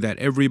or two that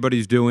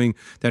everybody's doing,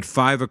 that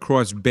 5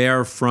 across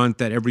bear front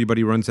that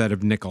everybody runs out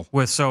of nickel.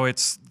 So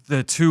it's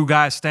the 2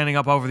 guys standing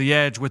up over the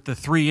edge with the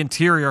 3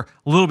 interior,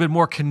 a little bit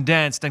more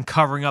condensed and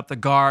covering up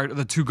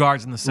the 2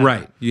 guards in the center.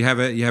 Right. You have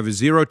a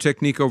 0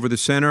 technique over the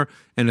center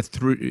and a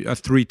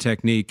 3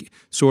 technique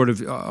sort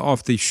of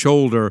off the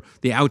shoulder,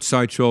 the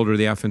outside shoulder of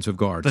the offensive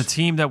guards. The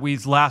team that we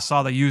last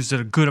saw that used it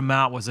a good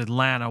amount was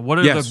Atlanta. What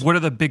are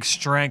the big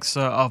strengths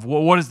of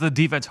what is the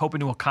defense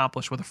hoping to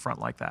accomplish with a front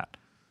like that?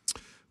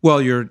 Well,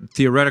 you're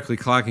theoretically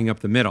clogging up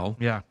the middle.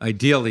 Yeah.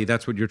 Ideally,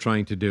 that's what you're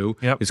trying to do,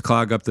 Yep. is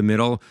clog up the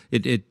middle.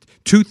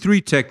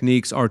 2-3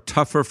 techniques are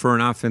tougher for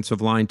an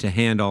offensive line to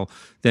handle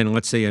than,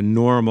 let's say, a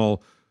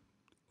normal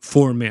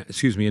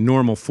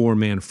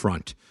 4-man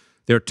front.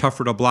 They're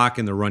tougher to block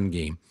in the run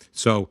game.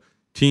 So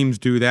teams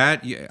do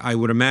that. I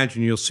would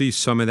imagine you'll see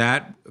some of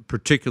that,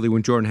 particularly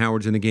when Jordan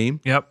Howard's in the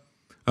game. Yep.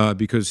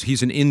 Because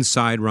he's an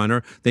inside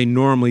runner. They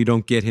normally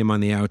don't get him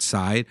on the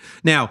outside.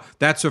 Now,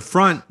 that's a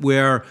front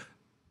where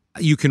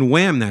you can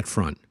wham that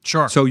front.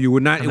 Sure. So it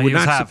would not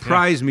have,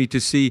 surprise me to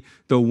see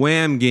the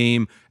wham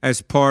game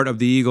as part of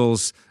the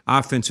Eagles'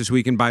 offense this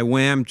week. And by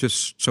wham,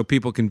 just so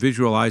people can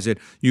visualize it,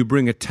 you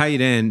bring a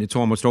tight end. It's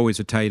almost always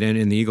a tight end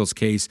in the Eagles'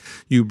 case.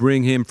 You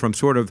bring him from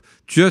sort of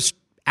just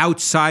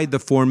outside the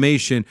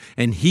formation,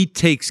 and he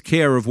takes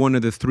care of one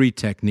of the 3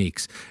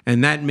 techniques.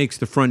 And that makes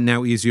the front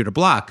now easier to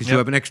block because you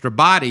have an extra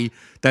body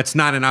that's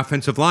not an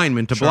offensive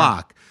lineman to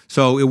block.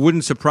 So it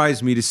wouldn't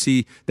surprise me to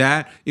see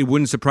that. It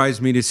wouldn't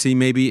surprise me to see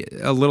maybe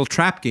a little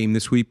trap game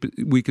this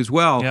week as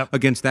well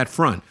against that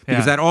front,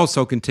 because that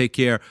also can take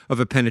care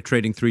of a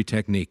penetrating 3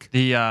 technique.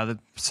 The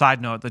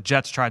side note, the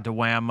Jets tried to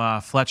wham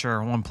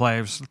Fletcher one play.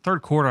 It was the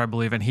third quarter, I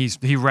believe, and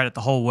he read it the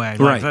whole way.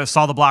 Like,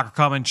 saw the blocker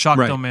coming,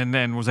 chucked him,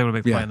 and was able to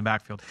make a play in the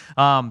backfield.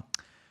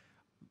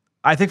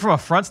 I think from a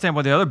front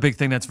standpoint, the other big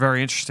thing that's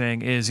very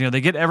interesting is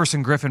they get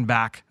Everson Griffin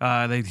back.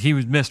 He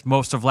was missed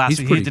most of last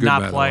week. He did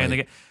not play, and they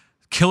get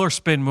killer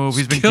spin move.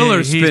 He's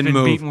been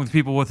beating with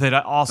people with it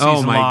all season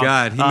long. Oh my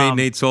God, he made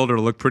Nate Solder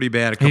look pretty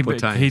bad a couple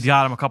of times. He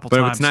got him a couple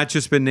times. But it's not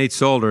just been Nate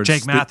Solder.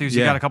 Jake Matthews, he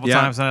got a couple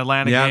times in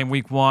Atlanta game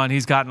week 1.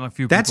 He's gotten a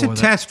few. That's a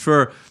test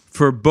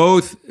for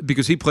both,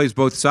 because he plays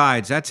both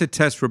sides. That's a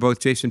test for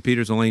both Jason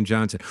Peters and Lane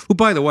Johnson. Who,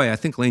 by the way, I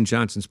think Lane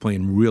Johnson's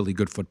playing really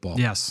good football.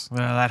 Yes,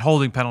 that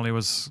holding penalty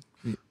was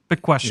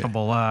bit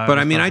questionable. But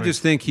I mean, I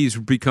just think he's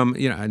become,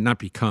 not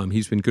become,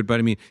 he's been good, but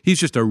I mean, he's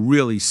just a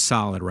really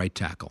solid right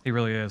tackle. He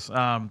really is.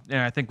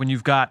 I think when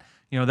you've got,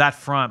 that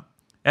front,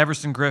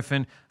 Everson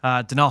Griffin,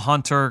 Donnell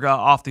Hunter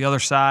off the other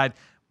side,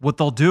 what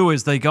they'll do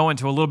is they go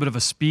into a little bit of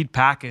a speed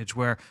package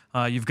where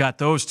you've got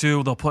those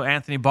 2. They'll put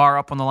Anthony Barr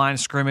up on the line of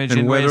scrimmage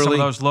and way some of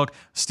those look.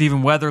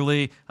 Stephen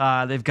Weatherly.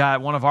 They've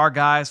got one of our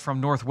guys from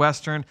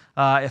Northwestern,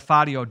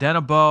 Ifeadi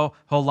Odenigbo.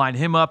 He'll line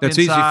him up That's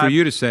inside. easy for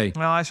you to say.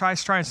 Well, I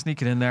try and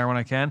sneak it in there when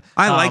I can.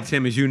 I liked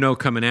him, as you know,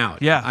 coming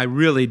out. Yeah. I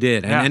really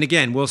did. And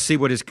again, we'll see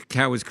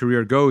how his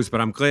career goes, but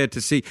I'm glad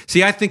to see.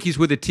 See, I think he's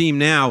with a team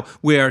now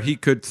where he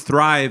could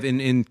thrive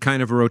in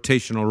kind of a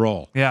rotational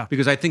role. Yeah.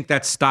 Because I think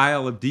that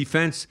style of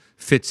defense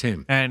fits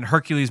him. And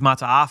Hercules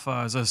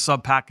Mataafa is a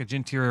sub-package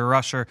interior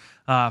rusher.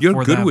 You're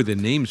for good them. with the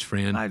names,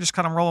 Fran. I just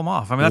kind of roll them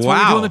off. I mean, that's what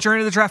we do on the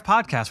Journey to the Draft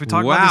podcast. We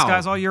talk about these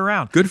guys all year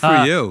round. Good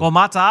for you. Well,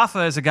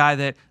 Mataafa is a guy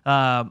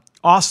that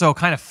also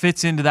kind of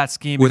fits into that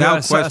scheme.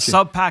 Without question. A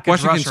sub-package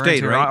Washington rusher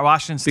State, right?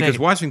 Washington State. Because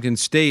Washington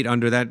State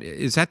under that,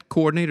 is that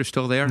coordinator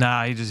still there?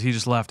 Nah, he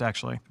just left,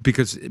 actually.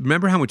 Because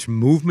remember how much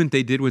movement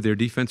they did with their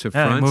defensive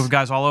fronts? They moved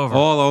guys all over.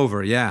 All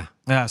over, yeah.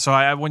 Yeah, so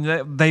when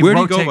they Where'd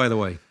he rotate, go, by the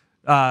way?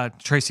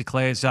 Tracy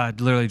Claeys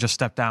literally just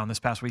stepped down this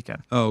past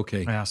weekend. Oh,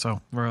 okay. Yeah,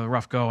 so really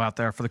rough go out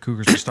there for the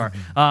Cougars to start.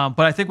 But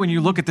I think when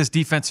you look at this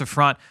defensive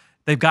front,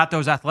 they've got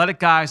those athletic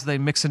guys they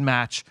mix and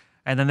match.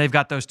 And then they've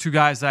got those 2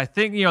 guys that I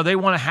think, they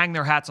want to hang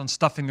their hats on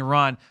stuffing the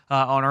run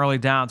on early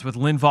downs with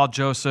Linval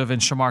Joseph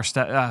and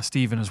Shamar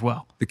Stephen as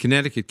well. The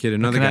Connecticut kid,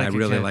 another guy I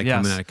really like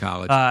coming out of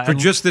college. For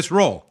just this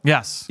role.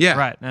 Yes. Yeah.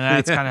 Right. And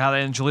that's kind of how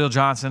and Jaleel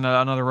Johnson,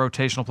 another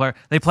rotational player.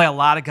 They play a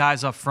lot of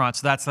guys up front.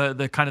 So that's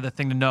the kind of the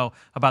thing to know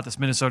about this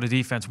Minnesota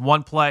defense.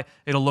 One play,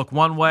 it'll look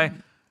one way.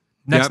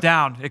 Next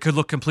down, it could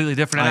look completely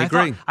different. And I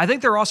agree. I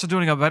think they're also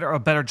doing a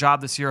better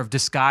job this year of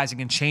disguising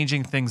and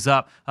changing things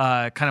up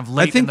kind of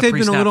late in the pre-snap I think they've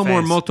been a little phase.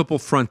 more multiple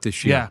front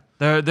this year.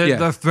 Yeah.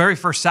 The very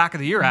first sack of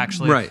the year,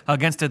 actually,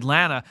 against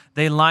Atlanta,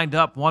 they lined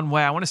up one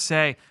way. I want to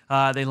say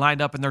they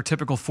lined up in their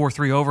typical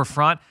 4-3 over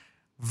front.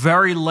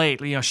 Very late,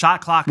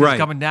 shot clock is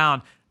coming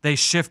down. They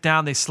shift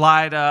down, they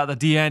slide the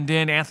D end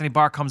in. Anthony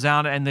Barr comes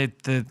down, and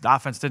the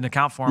offense didn't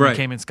account for him. He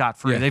came in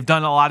scot-free. They've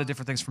done a lot of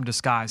different things from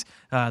disguise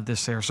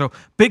this year. So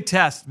big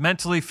test,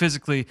 mentally,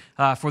 physically,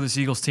 for this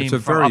Eagles team. It's a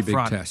very big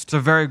test. It's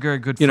a very, very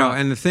good front.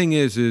 And the thing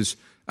is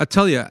I'll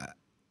tell you,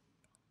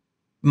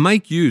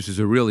 Mike Hughes is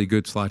a really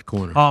good slot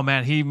corner. Oh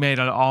man, he made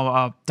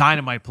a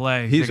dynamite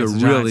play. He's a against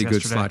the really Giants good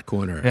yesterday. slot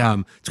corner.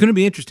 Yeah. It's going to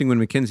be interesting when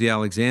Mackenzie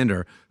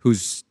Alexander,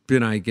 who's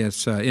been, I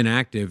guess,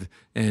 inactive,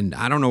 and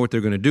I don't know what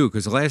they're going to do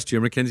because last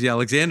year Mackenzie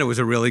Alexander was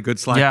a really good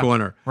slot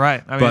corner.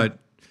 Right. But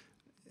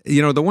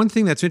the one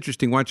thing that's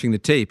interesting watching the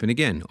tape, and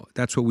again,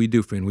 that's what we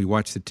do, friend. We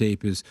watch the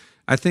tape. Is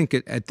I think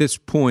at this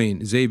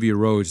point Xavier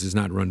Rhodes does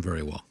not run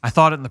very well. I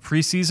thought it in the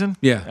preseason.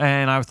 Yeah.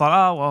 And I thought,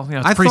 oh well,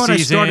 it's I preseason. thought I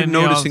started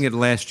noticing it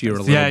last year a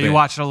little bit. Yeah, you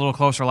watched it a little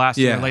closer last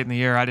year, Yeah. late in the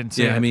year. I didn't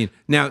see it. I mean,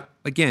 now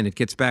again, it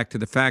gets back to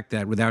the fact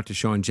that without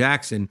Deshaun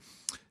Jackson,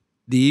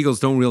 the Eagles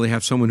don't really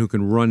have someone who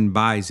can run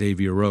by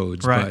Xavier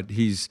Rhodes. Right. But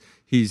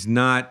he's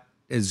not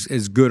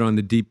as good on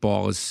the deep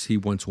ball as he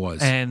once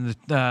was. And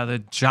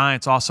the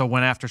Giants also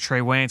went after Trey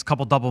Waynes, a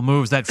couple double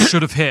moves that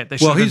should have hit. They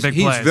should have been big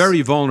he's plays.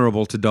 very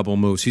vulnerable to double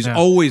moves. He's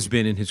always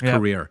been in his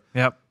career.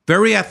 Yep.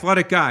 Very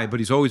athletic guy, but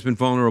he's always been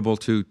vulnerable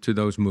to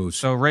those moves.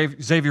 So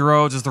Xavier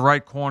Rhodes is the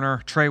right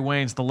corner, Trey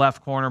Waynes the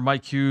left corner,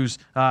 Mike Hughes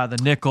the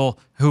nickel,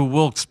 who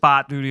will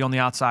spot duty on the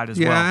outside as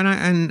well.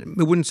 Yeah, and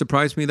it wouldn't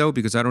surprise me though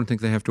because I don't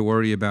think they have to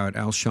worry about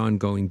Alshon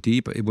going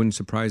deep. It wouldn't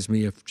surprise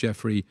me if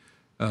Jeffrey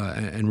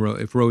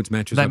if Rhodes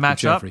matches up with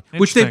Jeffrey,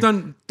 which they've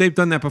done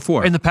that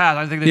before in the past.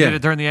 I think they did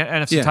it during the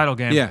NFC title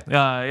game. Yeah,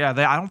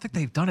 I don't think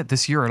they've done it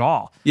this year at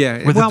all. Yeah,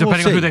 depending on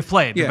who they've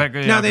played. Yeah.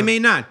 Now they may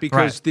not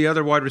because the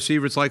other wide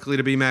receiver is likely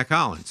to be Matt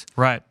Collins,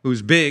 right?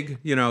 Who's big,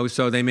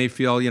 so they may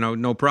feel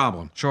no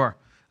problem. Sure.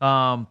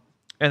 And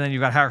then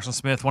you've got Harrison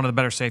Smith, one of the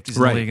better safeties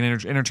in the league, an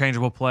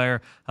interchangeable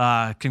player,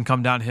 can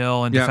come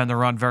downhill and defend the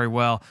run very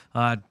well.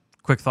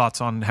 Quick thoughts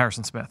on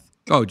Harrison Smith?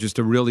 Oh, just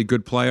a really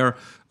good player.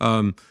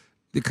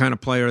 The kind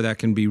of player that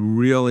can be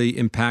really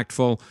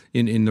impactful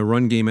in the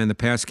run game and the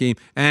pass game.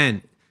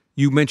 And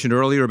you mentioned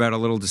earlier about a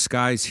little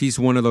disguise. He's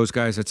one of those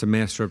guys that's a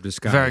master of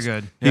disguise. Very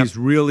good. He's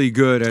really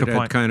good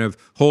at kind of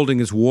holding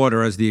his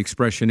water, as the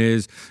expression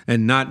is,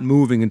 and not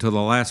moving until the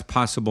last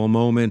possible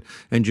moment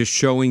and just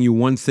showing you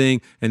one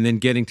thing and then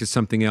getting to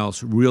something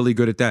else. Really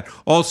good at that.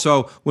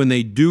 Also, when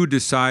they do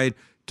decide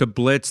to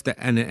blitz,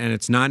 and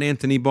it's not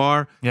Anthony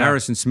Barr,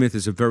 Harrison Smith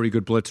is a very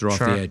good blitzer off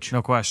the edge.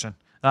 No question.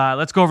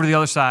 Let's go over to the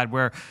other side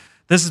where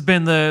this has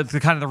been the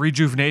kind of the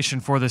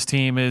rejuvenation for this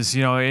team is,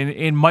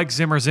 in Mike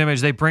Zimmer's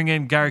image, they bring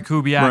in Gary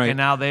Kubiak, and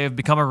now they have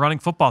become a running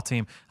football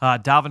team.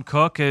 Dalvin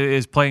Cook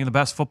is playing the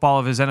best football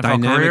of his NFL career.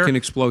 Dynamic and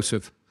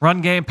explosive.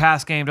 Run game,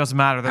 pass game, doesn't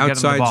matter. They're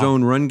outside getting the ball.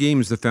 Zone run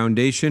game is the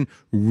foundation.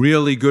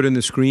 Really good in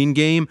the screen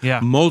game. Yeah.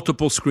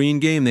 Multiple screen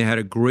game. They had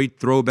a great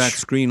throwback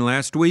screen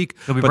last week.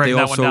 They'll be breaking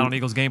that one down on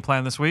Eagles game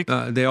plan this week.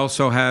 They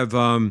also have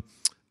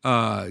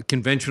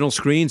conventional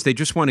screens. They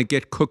just want to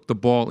get Cook the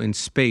ball in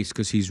space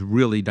because he's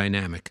really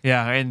dynamic.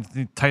 Yeah, and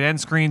the tight end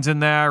screens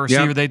in there.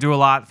 Receiver, they do a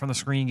lot from the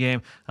screen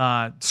game.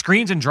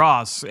 Screens and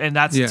draws. And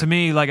that's, to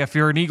me, like if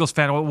you're an Eagles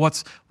fan,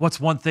 what's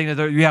one thing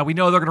that we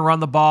know they're going to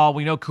run the ball.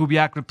 We know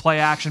Kubiak would play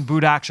action,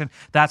 boot action.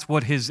 That's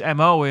what his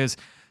MO is.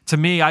 To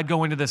me, I'd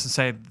go into this and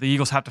say the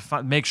Eagles have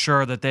to make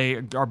sure that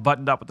they are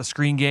buttoned up with the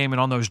screen game and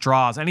on those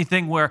draws.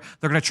 Anything where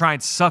they're going to try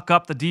and suck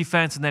up the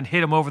defense and then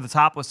hit them over the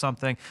top with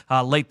something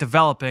late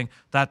developing.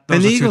 Those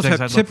and the two Eagles things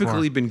have I'd look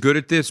typically for. been good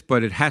at this,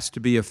 but it has to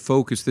be a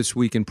focus this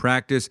week in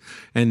practice,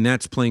 and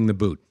that's playing the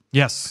boot.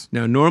 Yes.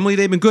 Now, normally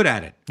they've been good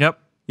at it. Yep.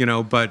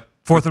 But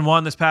 4th and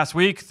 1 this past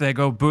week. They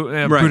go boot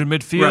in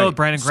midfield. Right.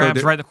 Brandon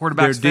Graham's right in the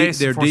quarterback's face.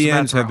 Their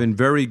DNs have been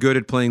very good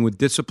at playing with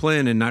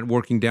discipline and not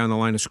working down the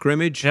line of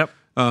scrimmage. Yep.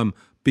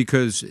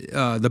 Because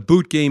the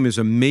boot game is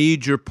a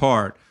major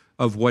part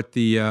of what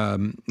the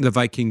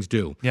Vikings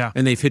do. Yeah.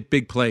 And they've hit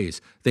big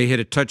plays. They hit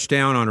a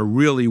touchdown on a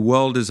really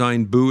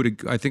well-designed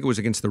boot. I think it was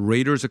against the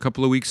Raiders a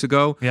couple of weeks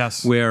ago.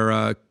 Yes.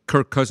 Where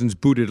Kirk Cousins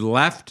booted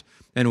left,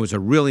 and it was a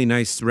really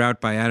nice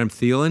route by Adam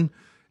Thielen.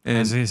 And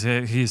as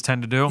he's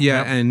tend to do.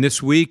 Yeah, and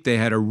this week they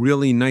had a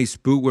really nice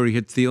boot where he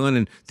hit Thielen,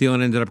 and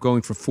Thielen ended up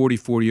going for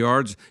 44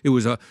 yards. It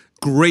was a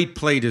great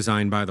play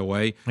design, by the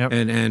way,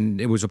 and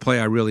it was a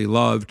play I really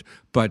loved.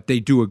 But they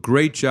do a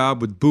great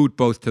job with boot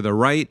both to the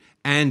right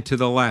and to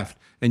the left,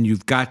 and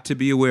you've got to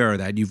be aware of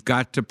that. You've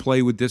got to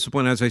play with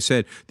discipline. As I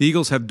said, the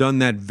Eagles have done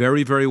that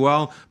very, very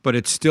well, but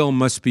it still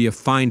must be a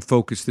fine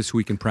focus this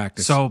week in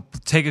practice. So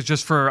take it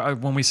just for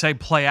when we say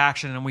play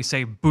action and we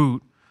say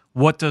boot,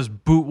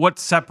 what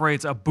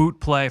separates a boot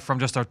play from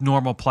just a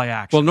normal play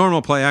action? Well,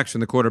 normal play action,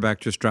 the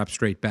quarterback just drops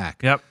straight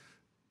back. Yep.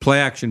 Play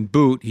action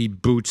boot, he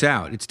boots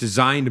out. It's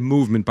designed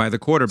movement by the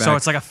quarterback. So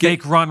it's like a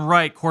fake run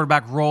right,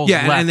 quarterback rolls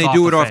left. Yeah, and they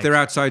do it off fake. their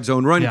outside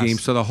zone run game.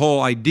 So the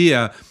whole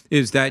idea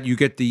is that you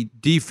get the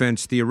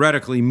defense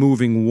theoretically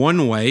moving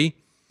one way,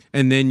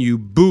 and then you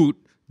boot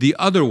the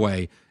other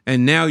way,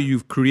 and now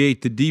you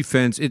create the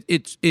defense.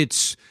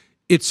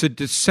 It's a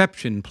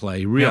deception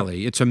play, really.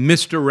 Yep. It's a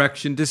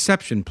misdirection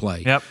deception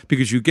play. Yep.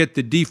 Because you get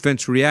the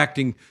defense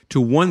reacting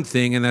to one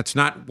thing, and that's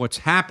not what's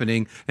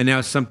happening, and now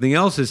something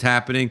else is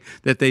happening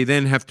that they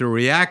then have to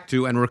react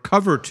to and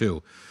recover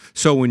to.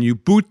 So when you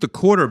boot the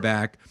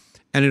quarterback,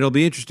 and it'll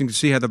be interesting to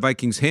see how the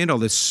Vikings handle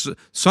this,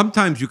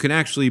 sometimes you can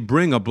actually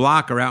bring a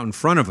blocker out in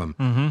front of them.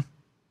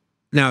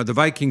 Mm-hmm. Now, the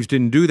Vikings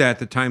didn't do that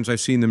the times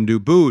I've seen them do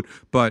boot,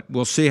 but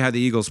we'll see how the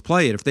Eagles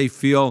play it. If they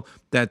feel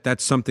that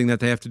that's something that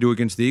they have to do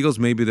against the Eagles,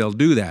 maybe they'll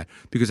do that.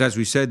 Because as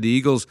we said, the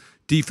Eagles'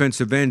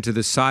 defensive end to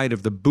the side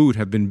of the boot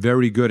have been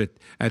very good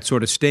at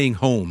sort of staying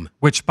home.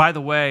 Which, by the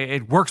way,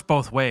 it works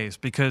both ways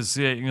because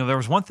there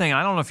was one thing,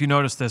 I don't know if you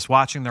noticed this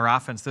watching their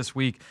offense this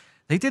week.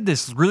 They did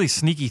this really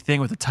sneaky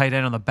thing with the tight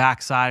end on the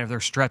backside of their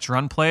stretch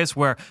run plays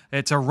where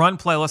it's a run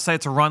play. Let's say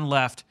it's a run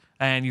left,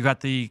 and you got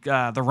the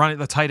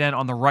tight end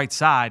on the right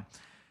side.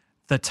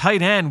 The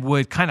tight end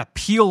would kind of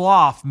peel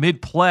off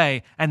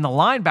mid-play, and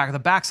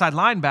the backside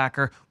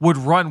linebacker, would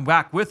run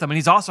back with him.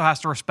 And he also has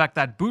to respect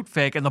that boot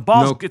fake. And the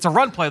ball, it's a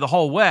run play the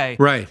whole way.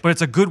 Right. But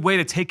it's a good way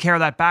to take care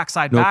of that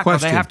backside backer.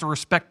 Question. They have to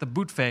respect the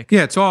boot fake.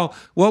 Yeah, it's all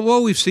what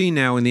we've seen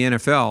now in the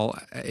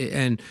NFL,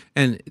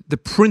 and the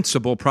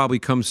principle probably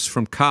comes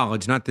from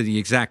college, not the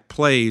exact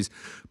plays,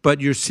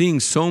 but you're seeing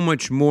so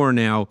much more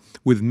now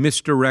with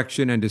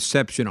misdirection and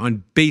deception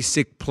on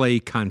basic play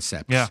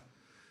concepts. Yeah.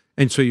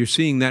 And so you're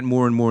seeing that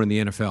more and more in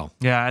the NFL.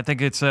 Yeah, I think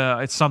it's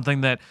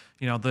something that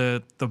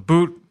the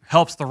boot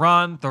helps the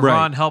run,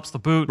 run helps the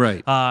boot,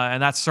 right?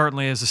 And that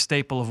certainly is a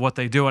staple of what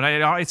they do. And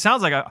it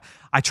sounds like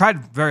I tried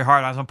very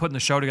hard as I'm putting the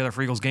show together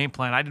for Eagles game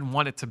plan. I didn't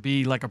want it to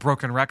be like a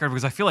broken record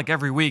because I feel like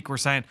every week we're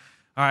saying,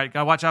 all right,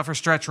 gotta watch out for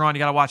stretch run, you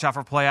gotta watch out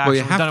for play action.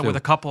 We've done it with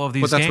a couple of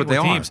these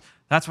teams.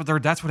 That's what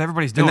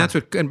everybody's doing.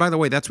 And by the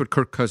way, that's what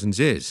Kirk Cousins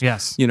is.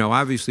 Yes.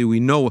 Obviously we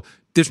know.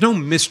 There's no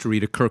mystery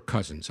to Kirk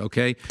Cousins,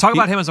 okay? Talk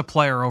about him as a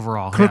player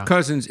overall. Kirk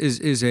Cousins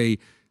is a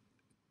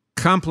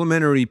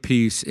complementary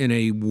piece in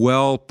a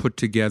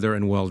well-put-together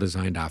and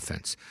well-designed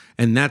offense.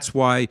 And that's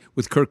why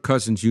with Kirk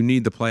Cousins, you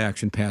need the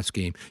play-action pass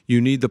game.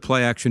 You need the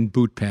play-action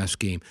boot pass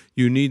game.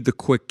 You need the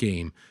quick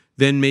game.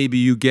 Then maybe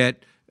you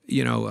get...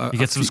 you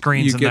get some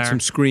screens. You get some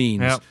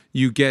screens.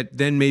 Yep.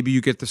 Then maybe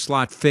you get the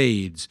slot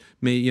fades.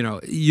 Hit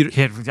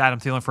Adam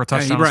Thielen for a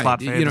touchdown. Right.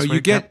 Slot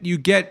fade. You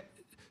get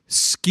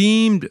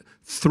schemed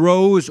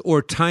throws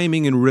or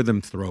timing and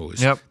rhythm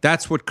throws. Yep.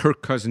 That's what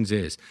Kirk Cousins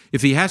is.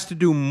 If he has to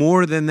do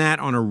more than that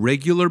on a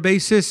regular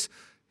basis,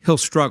 he'll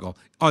struggle.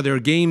 Are there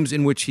games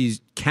in which he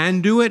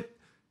can do it?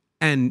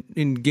 And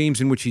in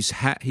games in which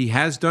he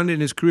has done it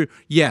in his career?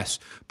 Yes.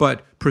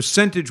 But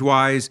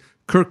percentage-wise,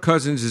 Kirk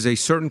Cousins is a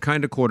certain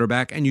kind of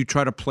quarterback, and you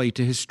try to play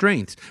to his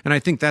strengths. And I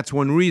think that's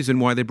one reason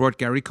why they brought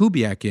Gary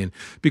Kubiak in,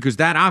 because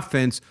that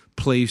offense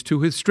plays to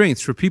his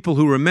strengths. For people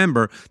who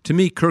remember, to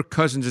me, Kirk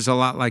Cousins is a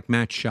lot like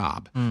Matt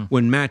Schaub.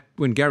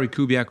 When Gary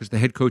Kubiak was the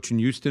head coach in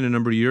Houston a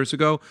number of years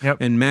ago,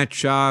 and Matt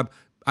Schaub,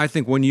 I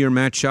think one year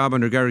Matt Schaub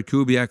under Gary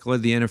Kubiak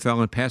led the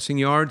NFL in passing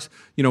yards.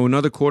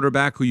 Another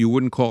quarterback who you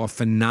wouldn't call a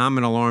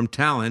phenomenal arm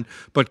talent,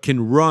 but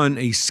can run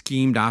a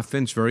schemed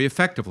offense very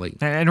effectively.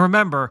 And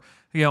remember,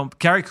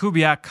 Gary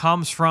Kubiak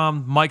comes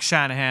from Mike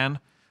Shanahan.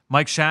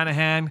 Mike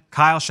Shanahan,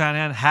 Kyle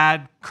Shanahan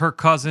had Kirk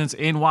Cousins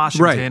in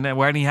Washington, and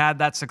when he had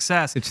that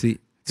success, it's a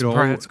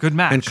good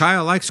match. And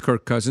Kyle likes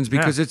Kirk Cousins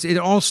because it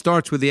all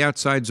starts with the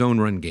outside zone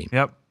run game.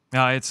 Yep.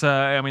 That's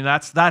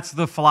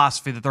the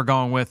philosophy that they're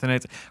going with,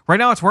 and right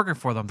now it's working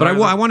for them. But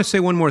I want to say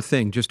one more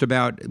thing, just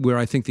about where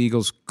I think the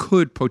Eagles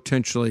could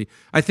potentially.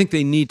 I think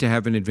they need to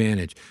have an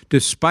advantage,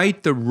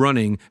 despite the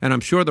running, and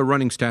I'm sure the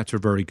running stats are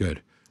very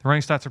good. The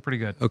running stats are pretty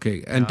good.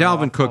 Okay, and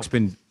Dalvin Cook's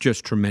been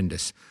just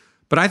tremendous.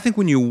 But I think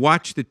when you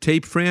watch the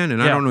tape, Fran,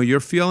 and I don't know your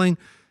feeling,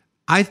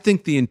 I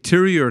think the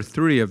interior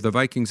three of the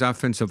Vikings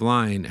offensive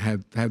line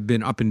have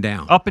been up and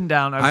down. Up and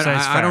down, I would say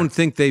it's fair. I don't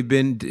think they've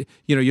been,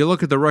 you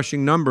look at the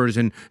rushing numbers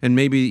and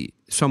maybe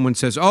someone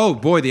says, oh,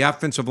 boy, the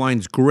offensive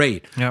line's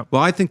great. Yep.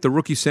 Well, I think the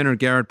rookie center,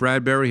 Garrett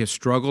Bradbury, has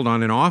struggled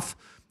on and off.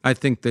 I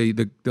think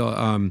the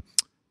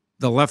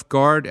left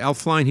guard,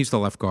 Elflein, he's the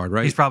left guard,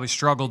 right? He's probably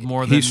struggled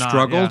more than He's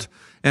struggled. Yeah.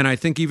 And I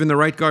think even the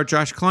right guard,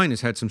 Josh Klein,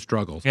 has had some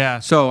struggles. Yeah.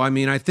 So,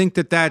 I think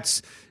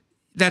that's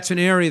an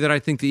area that I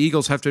think the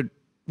Eagles have to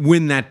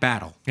win that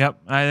battle.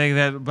 Yep. I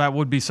think that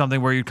would be something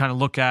where you kind of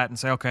look at and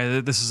say, okay,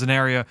 this is an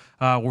area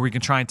where we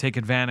can try and take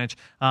advantage.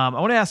 I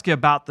want to ask you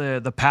about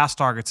the pass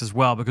targets as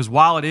well, because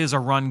while it is a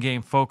run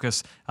game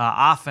focus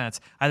offense,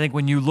 I think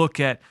when you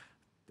look at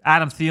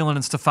Adam Thielen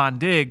and Stephon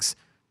Diggs,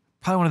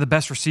 probably one of the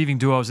best receiving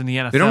duos in the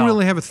NFL. They don't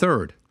really have a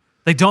third.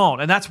 They don't,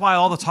 and that's why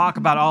all the talk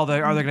about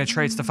are they going to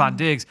trade Stephon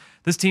Diggs?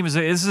 This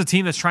is a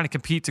team that's trying to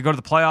compete to go to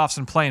the playoffs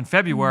and play in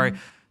February.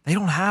 They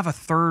don't have a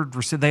third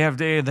receiver.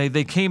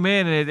 They came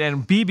in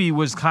and BB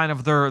was kind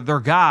of their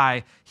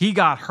guy. He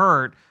got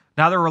hurt.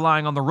 Now they're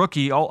relying on the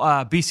rookie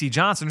BC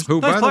Johnson. Who,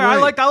 nice by player.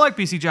 the way, I like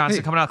BC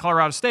Johnson coming out of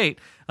Colorado State.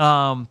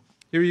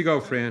 Here you go,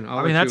 Fran.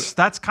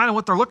 That's kind of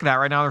what they're looking at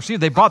right now.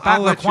 They brought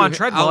back Laquan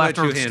Treadwell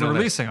after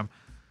releasing him.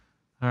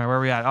 All right, where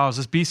are we at? Oh, is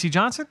this BC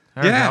Johnson?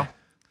 There we go.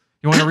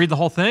 You want to read the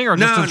whole thing or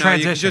just the transition?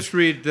 You can just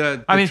read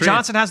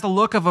Johnson has the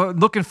look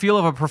and feel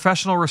of a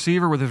professional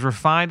receiver with his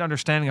refined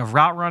understanding of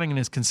route running and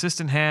his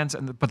consistent hands,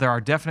 but there are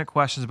definite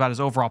questions about his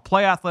overall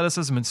play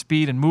athleticism and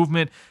speed and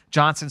movement.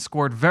 Johnson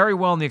scored very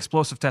well in the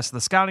explosive test of the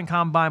scouting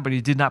combine, but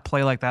he did not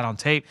play like that on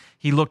tape.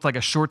 He looked like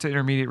a short to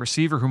intermediate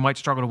receiver who might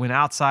struggle to win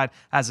outside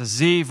as a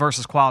Z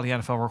versus quality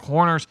NFL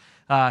corners.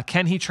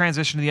 Can he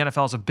transition to the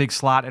NFL as a big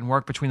slot and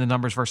work between the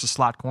numbers versus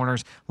slot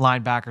corners,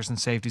 linebackers, and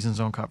safeties in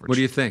zone coverage? What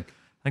do you think?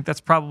 I think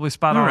that's probably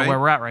spot on where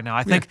we're at right now.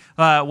 I think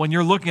when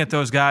you're looking at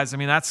those guys, I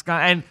mean,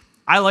 and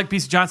I like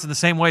B.C. Johnson the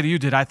same way that you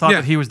did. I thought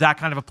that he was that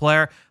kind of a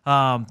player.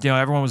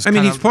 Everyone was. I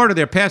mean, he's part of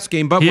their pass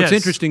game. But what's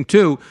interesting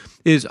too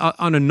is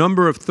on a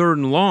number of third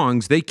and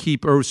longs, they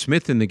keep Irv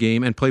Smith in the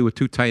game and play with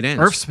 2 tight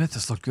ends. Irv Smith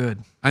has looked good.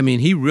 I mean,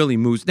 he really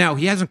moves. Now,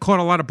 he hasn't caught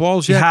a lot of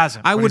balls yet. He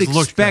hasn't. I would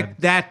expect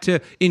that to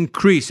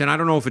increase. And I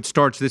don't know if it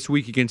starts this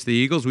week against the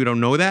Eagles. We don't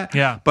know that.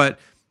 Yeah. But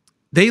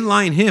they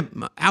line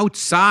him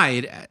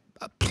outside,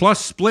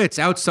 plus splits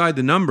outside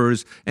the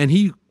numbers, and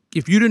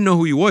if you didn't know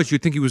who he was,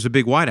 you'd think he was a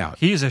big wideout.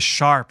 He's a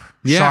sharp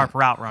route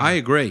runner. I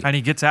agree. And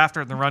he gets after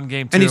it in the run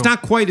game, too. And he's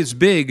not quite as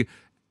big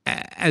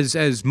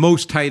as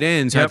most tight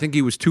ends. Yep. I think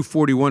he was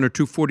 241 or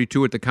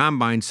 242 at the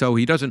combine, so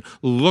he doesn't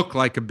look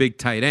like a big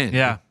tight end.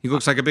 Yeah. He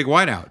looks like a big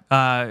wideout.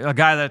 A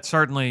guy that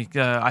certainly,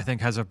 I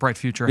think, has a bright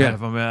future ahead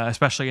of him,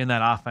 especially in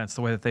that offense,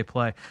 the way that they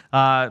play.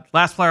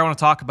 Last player I want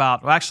to talk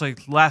about,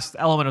 last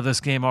element of this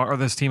game or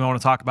this team I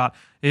want to talk about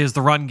is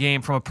the run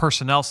game from a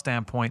personnel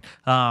standpoint.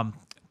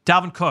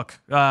 Dalvin Cook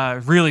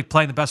really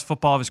playing the best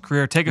football of his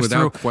career. Take us Without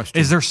through. question.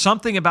 Is there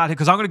something about him?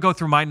 Because I'm going to go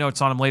through my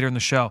notes on him later in the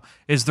show.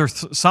 Is there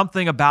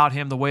something about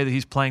him, the way that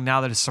he's playing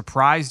now, that has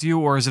surprised you,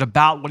 or is it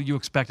about what you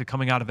expected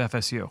coming out of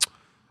FSU?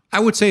 I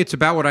would say it's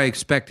about what I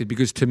expected,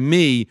 because to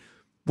me,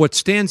 what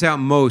stands out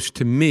most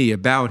to me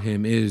about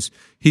him is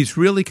he's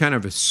really kind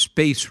of a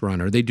space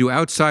runner. They do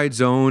outside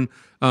zone.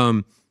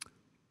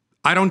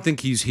 I don't think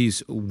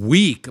he's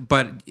weak,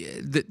 but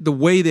the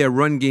way their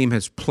run game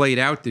has played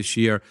out this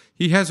year,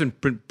 he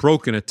hasn't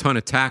broken a ton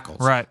of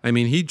tackles. Right. I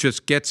mean, he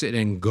just gets it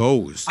and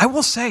goes. I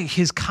will say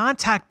his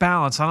contact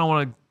balance, I don't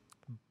want to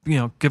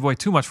give away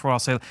too much for what I'll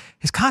say.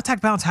 His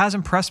contact balance has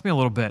impressed me a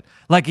little bit.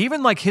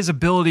 Even his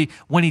ability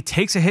when he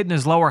takes a hit in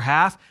his lower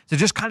half to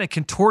just kind of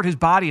contort his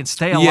body and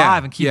stay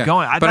alive and keep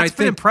going. That's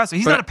been impressive.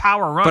 He's not a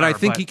power runner. But I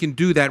think he can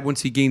do that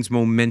once he gains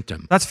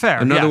momentum. That's fair.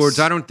 In other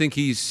words, I don't think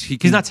he's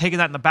not taking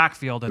that in the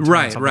backfield.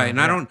 Right.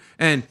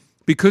 And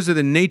because of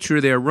the nature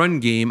of their run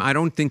game, I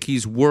don't think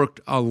he's worked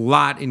a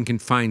lot in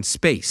confined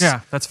space. Yeah,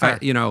 that's fair.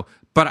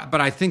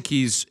 But I think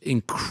he's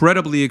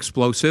incredibly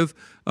explosive.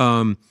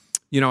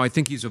 I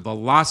think he's a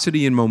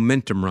velocity and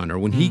momentum runner.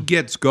 When he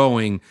gets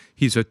going,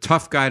 he's a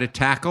tough guy to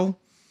tackle.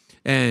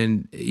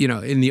 And,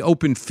 in the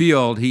open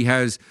field,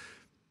 he's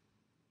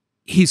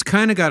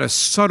kind of got a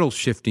subtle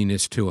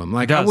shiftiness to him.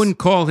 I wouldn't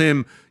call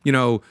him, you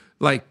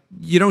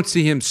don't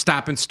see him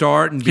stop and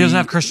start. And he doesn't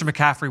have Christian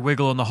McCaffrey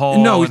wiggle in the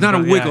hole. No, he's not a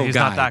wiggle guy. He's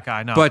not that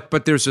guy, no.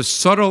 But there's a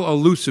subtle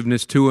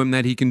elusiveness to him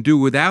that he can do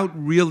without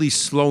really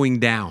slowing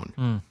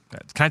down.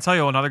 Can I tell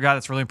you another guy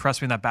that's really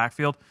impressed me in that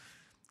backfield?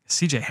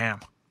 C.J. Ham.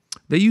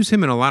 They use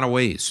him in a lot of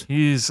ways.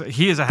 He is a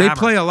hammer. They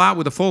play a lot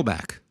with a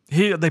fullback.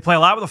 They play a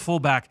lot with a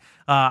fullback.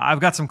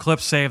 I've got some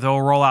clips saved that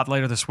will roll out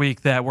later this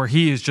week where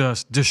he is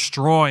just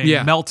destroying,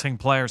 melting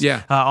players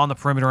on the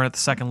perimeter and at the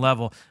second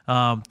level.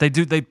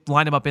 They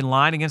line him up in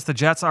line against the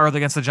Jets or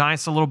against the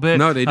Giants a little bit.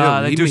 No, they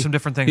do. They do some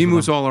different things. He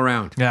moves all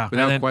around. Yeah,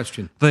 without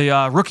question.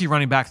 The rookie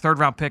running back,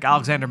 third-round pick,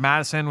 Alexander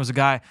Madison, was a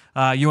guy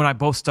you and I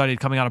both studied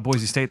coming out of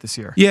Boise State this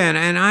year. Yeah,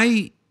 and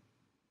I.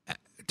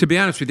 To be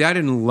honest with you, I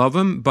didn't love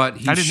him, but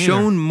he's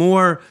shown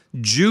more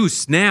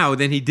juice now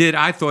than he did,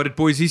 I thought, at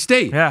Boise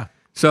State. Yeah.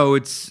 So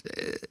it's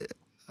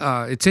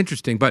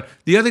interesting. But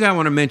the other guy I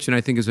want to mention,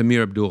 I think, is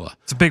Amir Abdullah.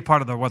 It's a big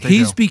part of what they do.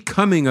 He's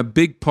becoming a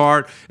big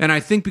part, and I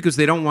think because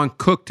they don't want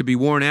Cook to be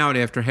worn out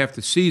after half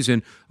the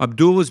season,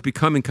 Abdullah's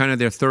becoming kind of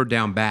their third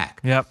down back.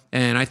 Yep.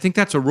 And I think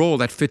that's a role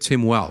that fits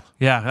him well.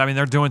 Yeah, I mean,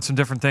 they're doing some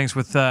different things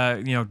with,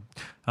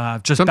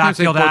 just sometimes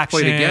backfield they both action.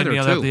 play together,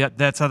 too.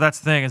 That's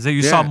the thing, is that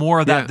you saw more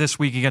of that this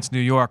week against New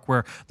York,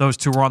 where those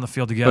two were on the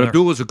field together. But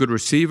Abdullah's a good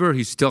receiver.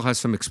 He still has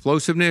some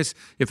explosiveness.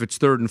 If it's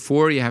 3rd and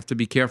 4, you have to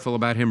be careful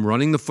about him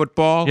running the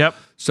football. Yep.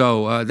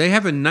 So they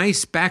have a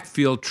nice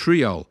backfield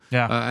trio.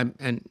 Yeah.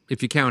 And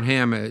if you count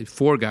Ham,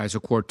 4 guys, a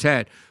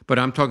quartet. But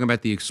I'm talking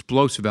about the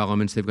explosive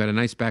elements. They've got a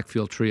nice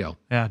backfield trio.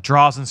 Yeah,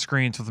 draws and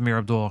screens with Amir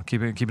Abdullah.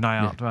 Keep an eye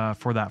out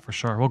for that for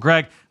sure. Well,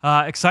 Greg,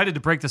 excited to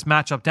break this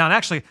matchup down.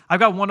 Actually, I've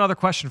got one other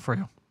question for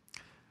you.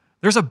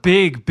 There's a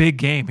big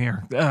game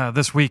here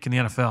this week in the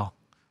NFL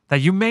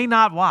that you may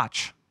not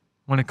watch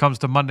when it comes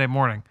to Monday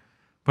morning,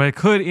 but it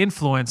could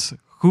influence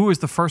who is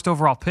the first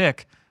overall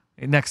pick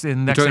next You're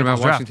April's talking about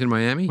draft. Washington,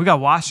 Miami? We got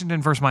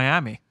Washington versus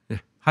Miami. Yeah.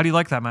 How do you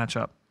like that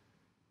matchup?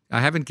 I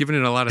haven't given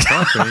it a lot of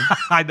thought, Shane.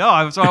 I know.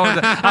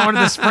 I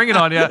wanted to spring it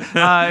on you.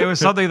 It was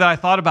something that I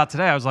thought about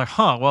today. I was like,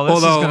 well, this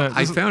is going to...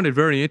 I found it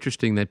very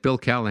interesting that Bill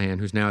Callahan,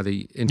 who's now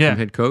the interim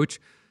head coach,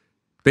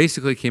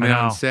 basically came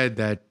out and said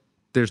that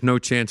there's no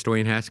chance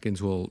Dwayne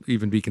Haskins will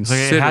even be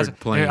considered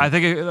playing. I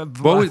think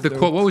what was the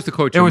quote? What was the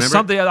coach? It was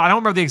something, I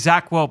don't remember the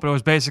exact quote, but it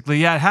was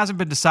basically, it hasn't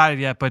been decided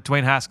yet, but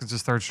Dwayne Haskins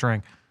is 3rd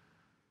string.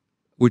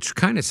 Which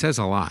kind of says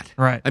a lot.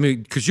 Right. I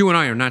mean, because you and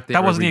I are not there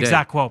That wasn't every the day.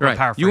 exact quote, but right.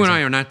 paraphrasing. You and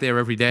I are not there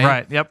every day.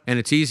 Right, yep. And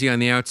it's easy on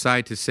the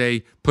outside to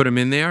say, put him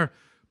in there.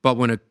 But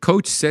when a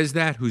coach says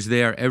that, who's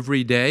there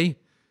every day,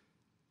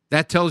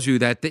 that tells you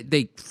that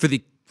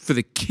for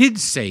the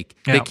kids' sake,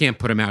 they can't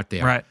put him out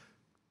there. Right.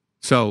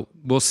 So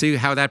we'll see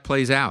how that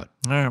plays out.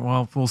 All right,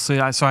 well, we'll see.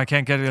 So I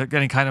can't get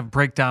any kind of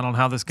breakdown on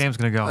how this game's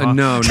going to go. Huh?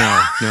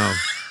 No.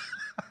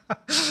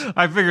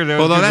 I figured it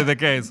was going to be the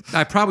case.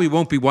 I probably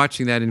won't be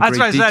watching that in great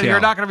detail. That's what I said. You're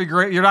not going to be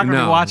great. You're not going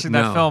to be watching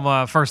that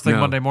film first thing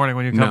Monday morning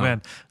when you come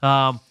in.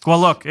 Well,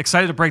 look,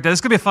 excited to break that. This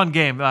is going to be a fun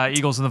game.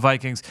 Eagles and the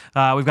Vikings.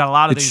 We've got a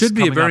lot of these. It should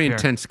be a very here.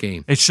 intense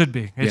game. It should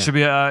be. It should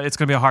be. It's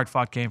going to be a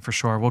hard-fought game for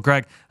sure. Well,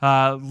 Greg,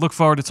 look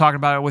forward to talking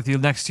about it with you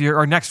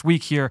next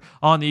week here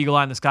on the Eagle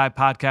Eye in the Sky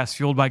podcast,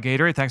 fueled by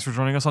Gatorade. Thanks for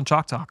joining us on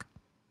Chalk Talk.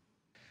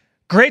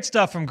 Great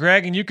stuff from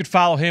Greg, and you could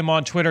follow him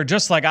on Twitter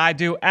just like I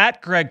do, at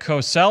Greg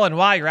Cosell. And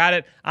while you're at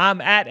it, I'm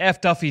at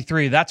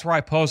FDuffy3. That's where I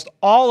post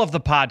all of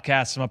the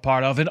podcasts I'm a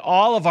part of and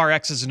all of our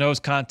X's and O's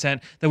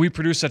content that we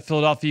produce at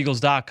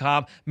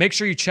PhiladelphiaEagles.com. Make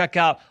sure you check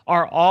out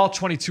our All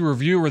 22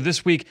 review, where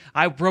this week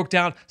I broke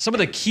down some of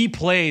the key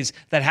plays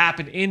that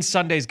happened in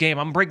Sunday's game.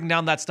 I'm breaking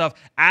down that stuff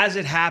as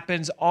it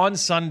happens on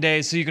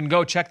Sundays, so you can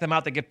go check them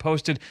out. They get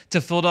posted to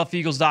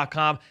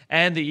PhiladelphiaEagles.com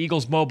and the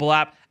Eagles mobile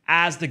app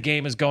as the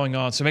game is going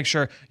on. So make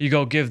sure you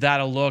go give that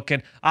a look.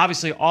 And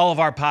obviously all of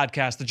our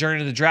podcasts, the Journey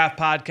to the Draft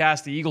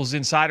podcast, the Eagles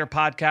Insider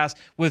podcast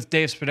with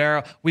Dave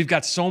Spadaro. We've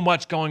got so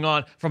much going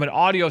on from an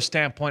audio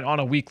standpoint on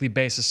a weekly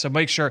basis. So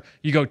make sure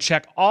you go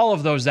check all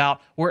of those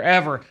out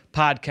wherever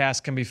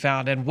podcasts can be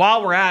found. And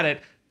while we're at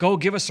it, go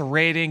give us a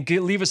rating,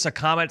 leave us a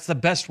comment. It's the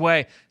best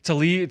way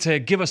to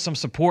give us some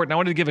support. And I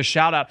wanted to give a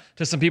shout out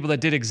to some people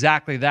that did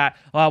exactly that.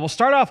 We'll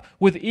start off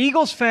with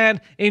Eagles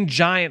fan in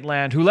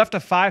Giantland, who left a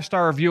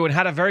 5-star review and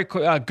had a very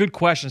good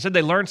question. Said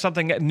they learned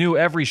something new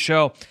every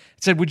show.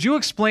 Said, would you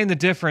explain the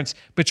difference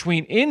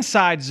between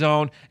inside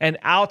zone and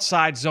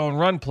outside zone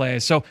run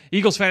plays? So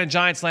Eagles fan in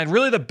Giantsland,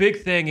 really the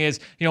big thing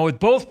is, with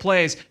both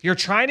plays, you're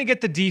trying to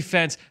get the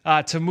defense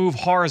to move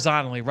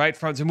horizontally, right?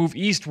 To move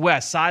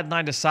east-west,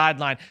 sideline to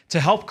sideline, to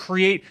help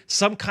create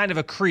some kind of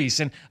a crease.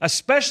 And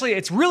especially,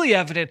 it's really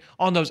evident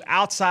on those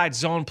outside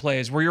zone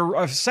plays where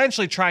you're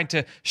essentially trying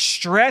to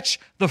stretch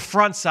the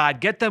front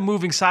side, get them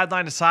moving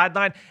sideline to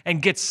sideline,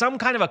 and get some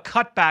kind of a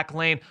cutback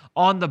lane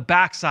on the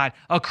backside.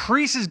 A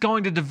crease is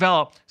going to develop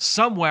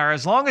somewhere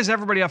as long as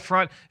everybody up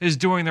front is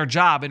doing their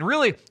job. And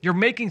really, you're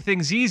making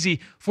things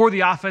easy for the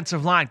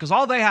offensive line, because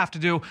all they have to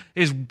do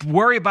is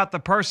worry about the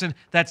person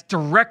that's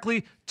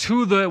directly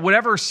to the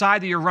whatever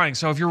side that you're running.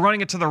 So if you're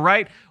running it to the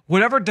right,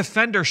 whatever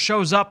defender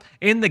shows up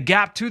in the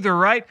gap to the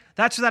right,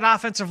 that's who that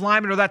offensive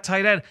lineman or that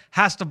tight end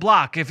has to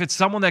block. If it's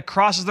someone that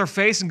crosses their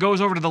face and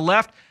goes over to the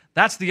left,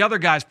 that's the other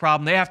guy's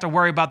problem. They have to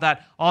worry about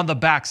that on the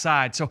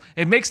backside. So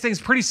it makes things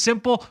pretty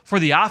simple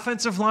for the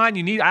offensive line.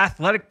 You need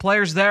athletic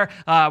players there,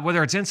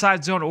 whether it's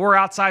inside zone or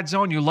outside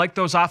zone. You like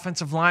those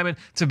offensive linemen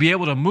to be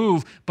able to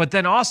move. But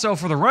then also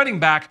for the running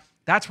back,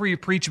 that's where you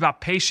preach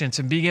about patience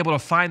and being able to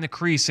find the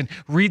crease and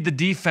read the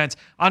defense,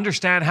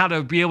 understand how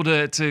to be able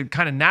to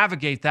kind of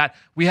navigate that.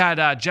 We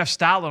had Jeff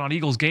Stoutland on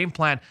Eagles Game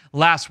Plan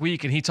last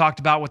week, and he talked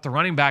about with the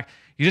running back,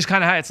 you just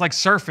kind of, it's like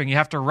surfing. You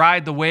have to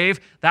ride the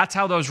wave. That's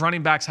how those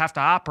running backs have to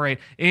operate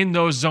in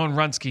those zone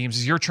run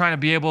schemes. You're trying to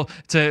be able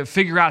to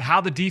figure out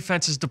how the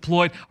defense is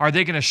deployed. Are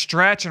they going to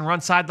stretch and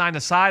run sideline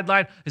to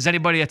sideline? Is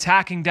anybody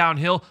attacking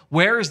downhill?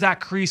 Where is that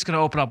crease going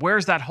to open up? Where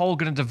is that hole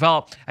going to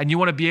develop? And you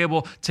want to be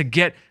able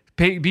to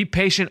be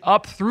patient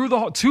up through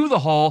to the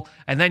hole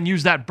and then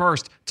use that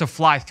burst to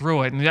fly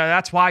through it. And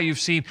that's why you've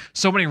seen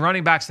so many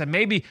running backs that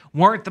maybe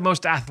weren't the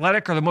most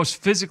athletic or the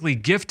most physically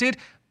gifted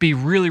be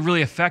really,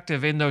 really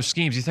effective in those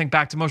schemes. You think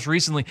back to most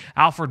recently,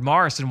 Alfred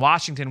Morris in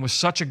Washington was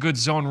such a good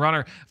zone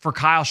runner for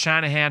Kyle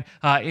Shanahan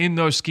in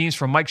those schemes,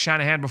 from Mike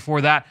Shanahan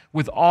before that,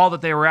 with all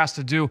that they were asked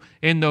to do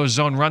in those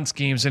zone run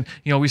schemes. And,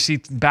 we see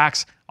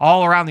backs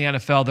all around the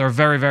NFL that are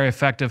very, very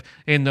effective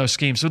in those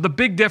schemes. So the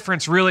big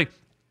difference really,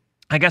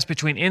 I guess,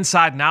 between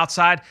inside and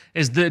outside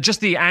is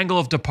just the angle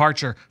of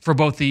departure for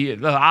both the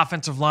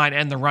offensive line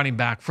and the running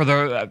back. For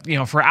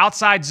the for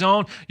outside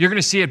zone, you're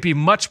going to see it be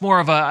much more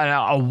of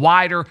a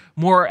wider,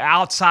 more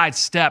outside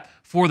step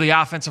for the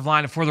offensive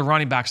line and for the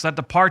running back. So that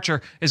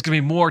departure is going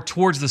to be more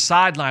towards the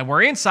sideline.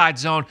 Where inside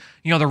zone,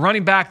 the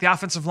running back, the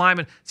offensive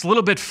lineman, it's a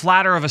little bit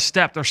flatter of a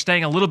step. They're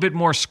staying a little bit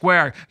more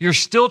square. You're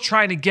still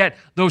trying to get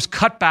those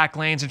cutback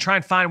lanes and try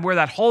and find where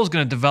that hole is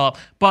going to develop,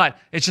 but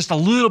it's just a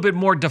little bit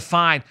more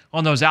defined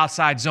on those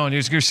outside zones.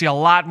 You're going to see a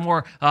lot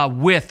more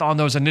width on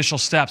those initial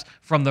steps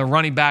from the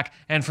running back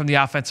and from the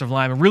offensive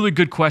lineman. Really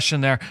good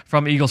question there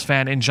from Eagles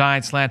fan in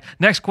Giants land.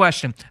 Next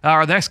question,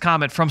 or next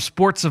comment from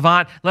Sports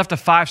Savant, left a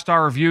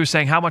 5-star review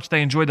saying how much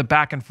they enjoyed the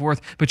back and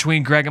forth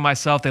between Greg and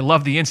myself. They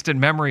love the instant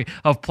memory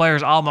of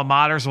players' alma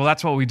maters. Well,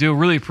 that's what we do.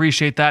 Really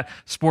appreciate that,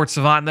 Sports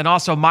Savant. And then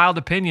also Mild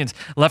Opinions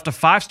left a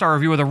 5-star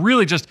review with a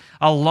really just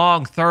a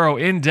long, thorough,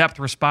 in-depth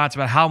response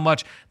about how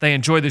much they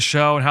enjoy the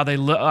show and how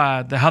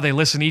they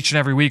listen each and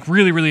every week.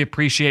 Really, really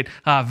appreciate.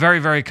 Very,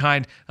 very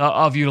kind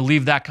of you to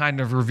leave that kind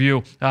of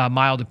review,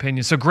 Mild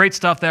Opinions. So great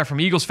stuff there from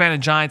Eagles fan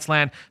in Giants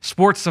land,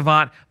 Sports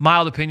Savant,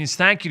 Mild Opinions.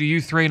 Thank you to you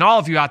three and all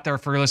of you out there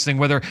for listening,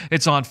 whether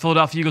it's on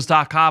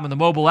PhiladelphiaEagles.com and the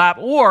mobile app,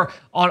 or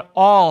on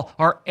all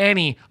or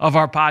any of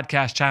our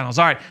podcast channels.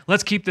 All right,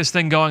 let's keep this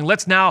thing going.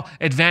 Let's now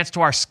advance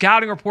to our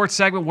scouting report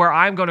segment, where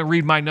I'm going to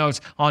read my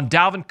notes on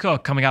Dalvin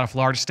Cook coming out of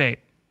Florida State.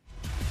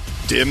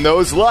 Dim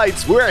those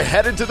lights. We're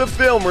headed to the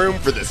film room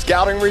for the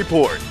scouting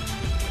report.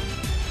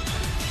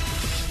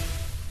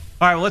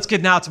 All right, well, let's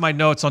get now to my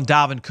notes on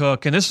Dalvin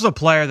Cook. And this was a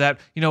player that,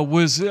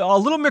 was a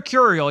little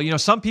mercurial.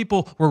 Some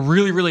people were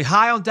really, really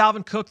high on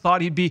Dalvin Cook,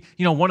 thought he'd be,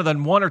 one of the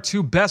one or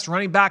two best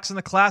running backs in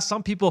the class.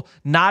 Some people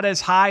not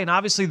as high. And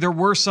obviously there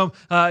were some,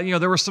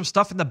 there was some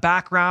stuff in the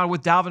background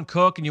with Dalvin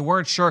Cook, and you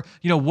weren't sure,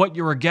 what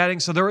you were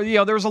getting. So there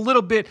was a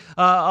little bit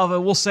of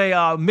a, we'll say,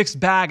 a mixed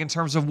bag in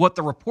terms of what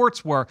the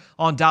reports were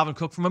on Dalvin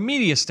Cook from a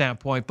media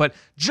standpoint. But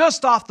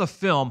just off the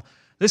film,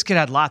 this kid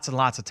had lots and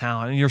lots of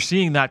talent, and you're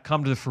seeing that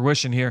come to the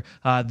fruition here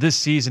this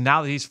season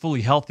now that he's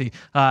fully healthy.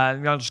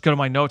 I'll just go to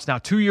my notes now.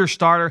 2-year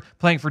starter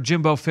playing for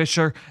Jimbo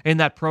Fisher in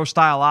that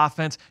pro-style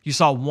offense. You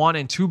saw 1-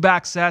 and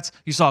 2-back sets.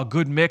 You saw a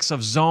good mix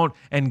of zone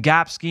and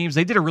gap schemes.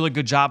 They did a really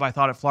good job, I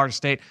thought, at Florida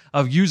State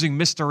of using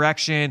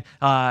misdirection,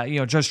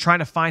 just trying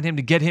to find him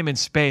to get him in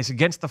space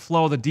against the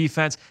flow of the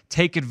defense,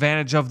 take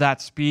advantage of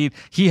that speed.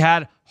 He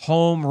had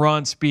home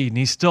run speed, and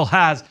he still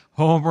has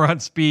home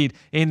run speed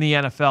in the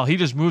NFL. He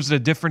just moves at a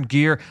different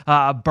gear,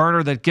 a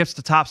burner that gets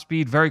to top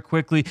speed very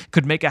quickly,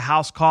 could make a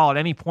house call at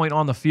any point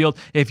on the field.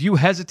 If you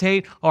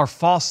hesitate or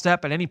false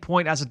step at any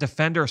point as a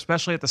defender,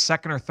 especially at the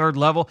second or third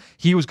level,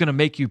 he was going to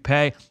make you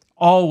pay.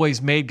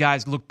 Always made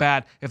guys look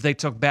bad if they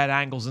took bad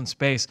angles in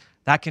space.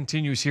 That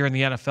continues here in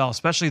the NFL,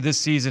 especially this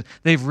season.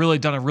 They've really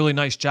done a really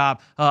nice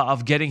job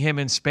of getting him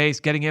in space,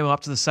 getting him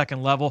up to the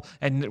second level,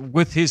 and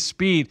with his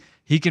speed,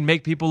 he can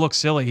make people look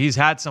silly. He's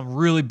had some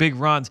really big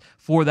runs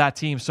for that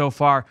team so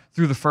far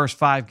through the first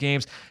 5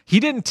 games. He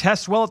didn't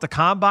test well at the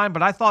combine,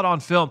 but I thought on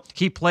film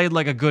he played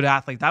like a good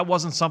athlete. That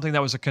wasn't something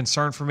that was a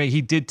concern for me.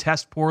 He did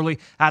test poorly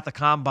at the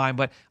combine,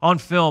 but on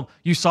film,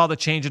 you saw the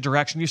change of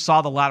direction. You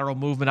saw the lateral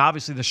movement.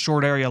 Obviously, the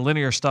short area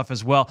linear stuff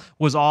as well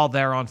was all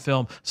there on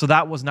film, so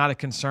that was not a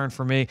concern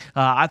for me.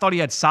 I thought he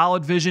had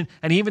solid vision,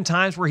 and even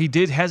times where he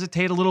did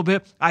hesitate a little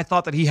bit, I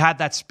thought that he had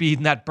that speed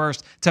and that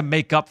burst to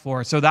make up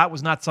for it. So that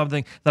was not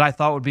something that I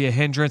thought would be a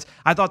hindrance.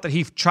 I thought that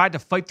he tried to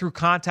fight through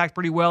contact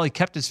pretty well. He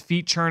kept his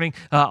feet churning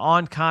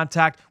on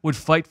contact, would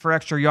fight for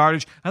extra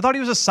yardage. I thought he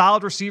was a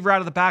solid receiver out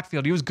of the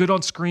backfield. He was good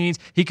on screens.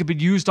 He could be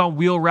used on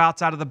wheel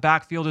routes out of the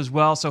backfield as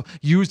well, so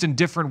used in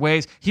different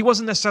ways. He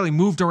wasn't necessarily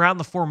moved around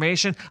the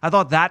formation. I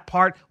thought that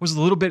part was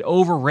a little bit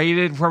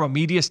overrated from a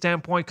media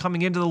standpoint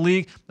coming into the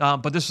league,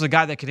 but this was a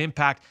guy that could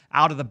impact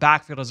out of the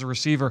backfield as a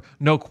receiver,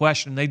 no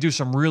question. They do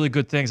some really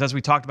good things, as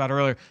we talked about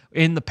earlier,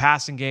 in the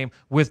passing game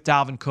with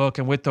Dalvin Cook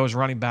and with those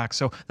running backs.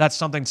 So that's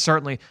something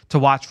certainly to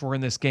watch for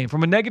in this game.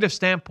 From a negative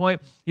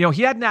standpoint,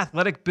 he had an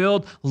athletic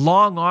build,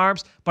 long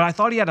arms, but I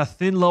thought he had a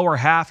thin lower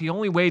half. He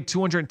only weighed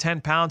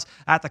 210 pounds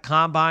at the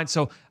combine.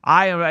 So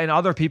I and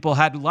other people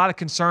had a lot of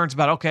concerns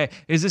about, okay,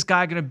 is this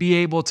guy going to be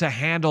able to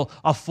handle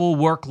a full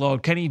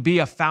workload? Can he be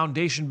a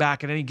foundation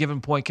back at any given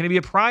point? Can he be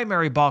a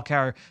primary ball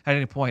carrier at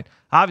any point?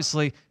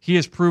 Obviously, he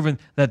has proven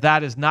that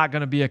that is not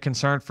going to be a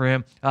concern for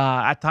him.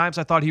 At times,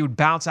 I thought he would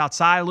bounce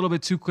outside a little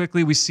bit too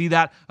quickly. We see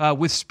that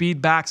with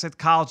speed backs at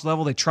college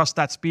level. They trust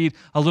that speed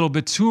a little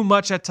bit too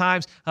much at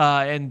times,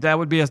 and that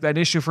would be an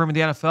issue for him in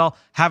the NFL.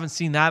 Haven't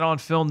seen that on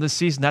film this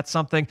season. That's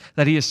something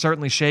that he has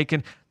certainly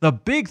shaken. The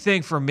big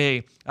thing for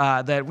me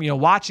that,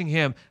 watching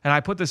him, and I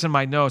put this in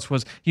my notes,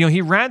 was,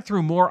 he ran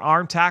through more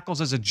arm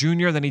tackles as a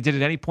junior than he did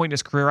at any point in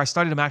his career. I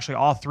studied him actually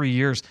all 3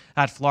 years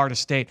at Florida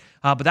State,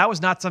 but that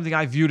was not something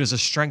I viewed as a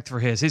strength for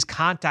his. His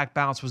contact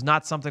balance was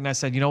not something I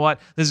said, you know what,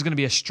 this is going to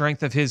be a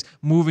strength of his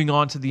moving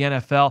on to the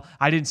NFL.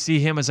 I didn't see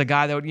him as a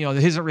guy that would,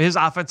 his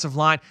offensive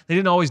line, they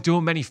didn't always do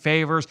him many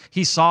favors.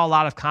 He saw a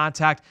lot of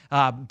contact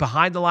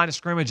behind the line of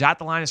scrimmage, at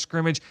the line of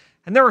scrimmage.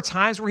 And there were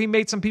times where he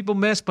made some people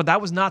miss, but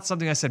that was not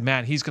something I said,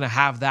 man, he's going to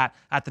have that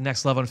at the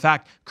next level. In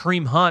fact,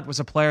 Kareem Hunt was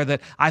a player that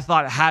I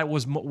thought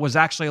was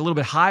actually a little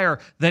bit higher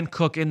than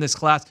Cook in this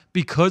class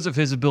because of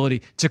his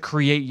ability to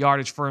create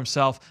yardage for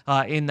himself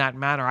in that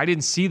manner. I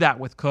didn't see that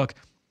with Cook.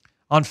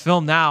 On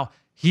film now,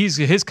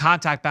 his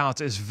contact balance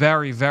is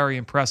very, very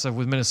impressive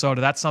with Minnesota.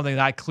 That's something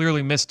that I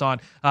clearly missed on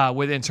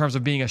in terms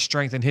of being a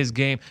strength in his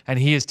game, and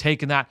he has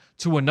taken that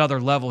to another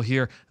level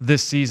here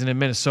this season in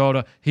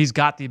Minnesota. He's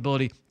got the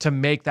ability to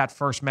make that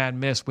first man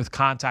miss with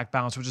contact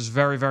balance, which is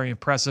very, very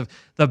impressive.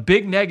 The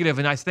big negative,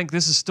 and I think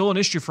this is still an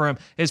issue for him,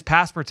 is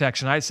pass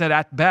protection. I said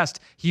at best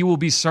he will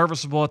be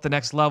serviceable at the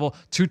next level.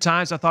 2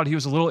 times I thought he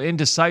was a little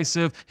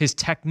indecisive. His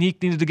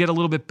technique needed to get a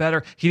little bit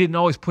better. He didn't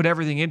always put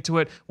everything into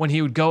it when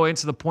he would go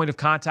into the point of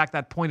contact,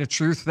 that point of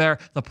truth there,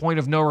 the point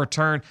of no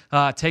return,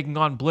 taking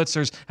on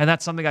blitzers, and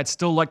that's something I'd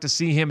still like to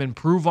see him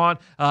improve on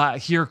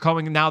here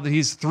coming now that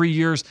he's 3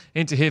 years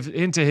into his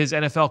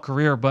NFL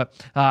career. But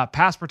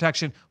pass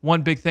protection,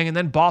 one big thing, and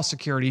then ball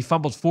security. He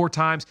fumbled 4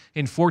 times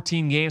in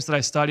 14 games that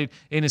I studied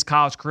in his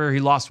college career. He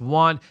lost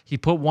 1. He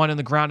put 1 in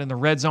the ground in the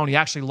red zone. He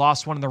actually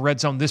lost 1 in the red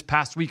zone this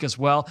past week as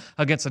well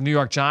against the New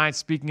York Giants.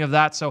 Speaking of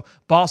that, so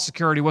ball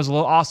security was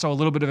also a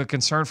little bit of a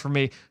concern for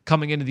me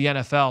coming into the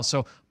NFL.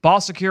 So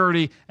ball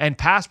security and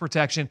pass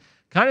protection.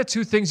 Kind of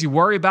two things you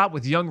worry about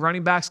with young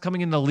running backs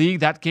coming in the league.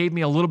 That gave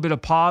me a little bit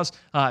of pause,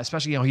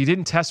 especially, he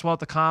didn't test well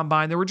at the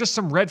combine. There were just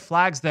some red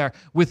flags there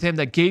with him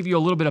that gave you a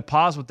little bit of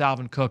pause with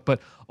Dalvin Cook.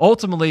 But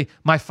ultimately,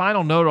 my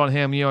final note on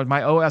him,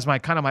 as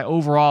my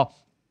overall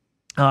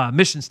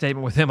mission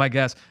statement with him, I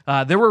guess.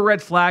 There were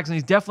red flags, and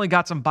he's definitely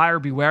got some buyer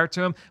beware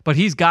to him, but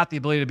he's got the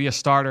ability to be a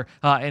starter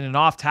in an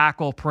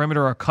off-tackle,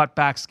 perimeter, or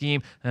cutback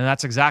scheme, and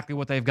that's exactly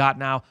what they've got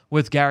now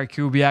with Gary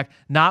Kubiak.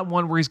 Not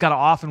one where he's got to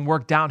often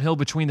work downhill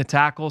between the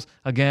tackles.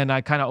 Again,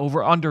 I kind of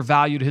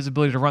undervalued his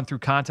ability to run through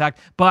contact,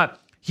 but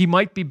he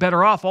might be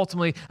better off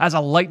ultimately as a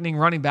lightning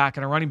running back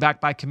and a running back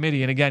by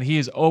committee. And again, he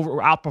has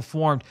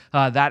outperformed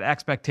that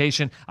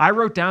expectation. I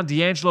wrote down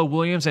D'Angelo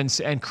Williams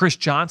and Chris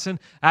Johnson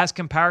as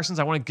comparisons.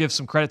 I want to give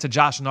some credit to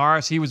Josh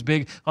Norris. He was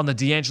big on the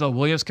D'Angelo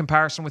Williams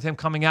comparison with him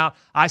coming out.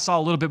 I saw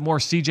a little bit more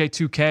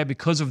CJ2K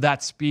because of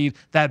that speed,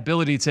 that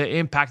ability to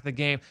impact the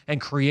game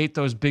and create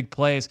those big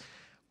plays.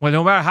 Well,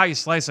 no matter how you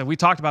slice it, we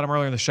talked about him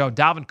earlier in the show.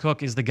 Dalvin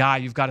Cook is the guy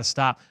you've got to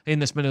stop in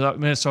this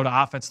Minnesota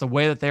offense, the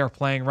way that they are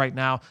playing right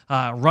now.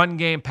 Run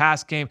game,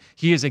 pass game,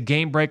 he is a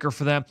game breaker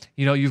for them.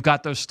 You've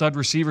got those stud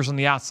receivers on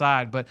the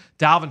outside, but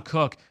Dalvin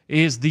Cook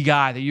is the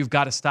guy that you've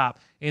got to stop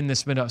in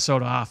this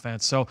Minnesota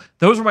offense. So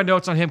those were my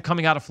notes on him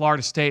coming out of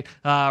Florida State.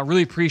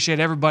 Really appreciate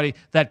everybody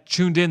that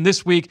tuned in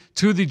this week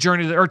to the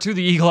to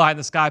the Eagle Eye in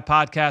the Sky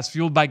podcast,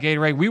 fueled by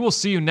Gatorade. We will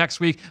see you next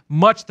week.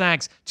 Much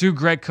thanks to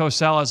Greg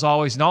Cosell, as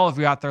always, and all of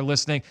you out there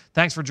listening.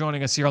 Thanks for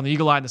joining us here on the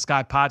Eagle Eye in the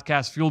Sky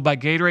podcast, fueled by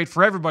Gatorade.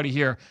 For everybody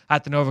here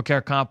at the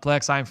NovaCare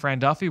Complex, I'm Fran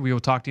Duffy. We will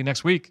talk to you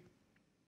next week.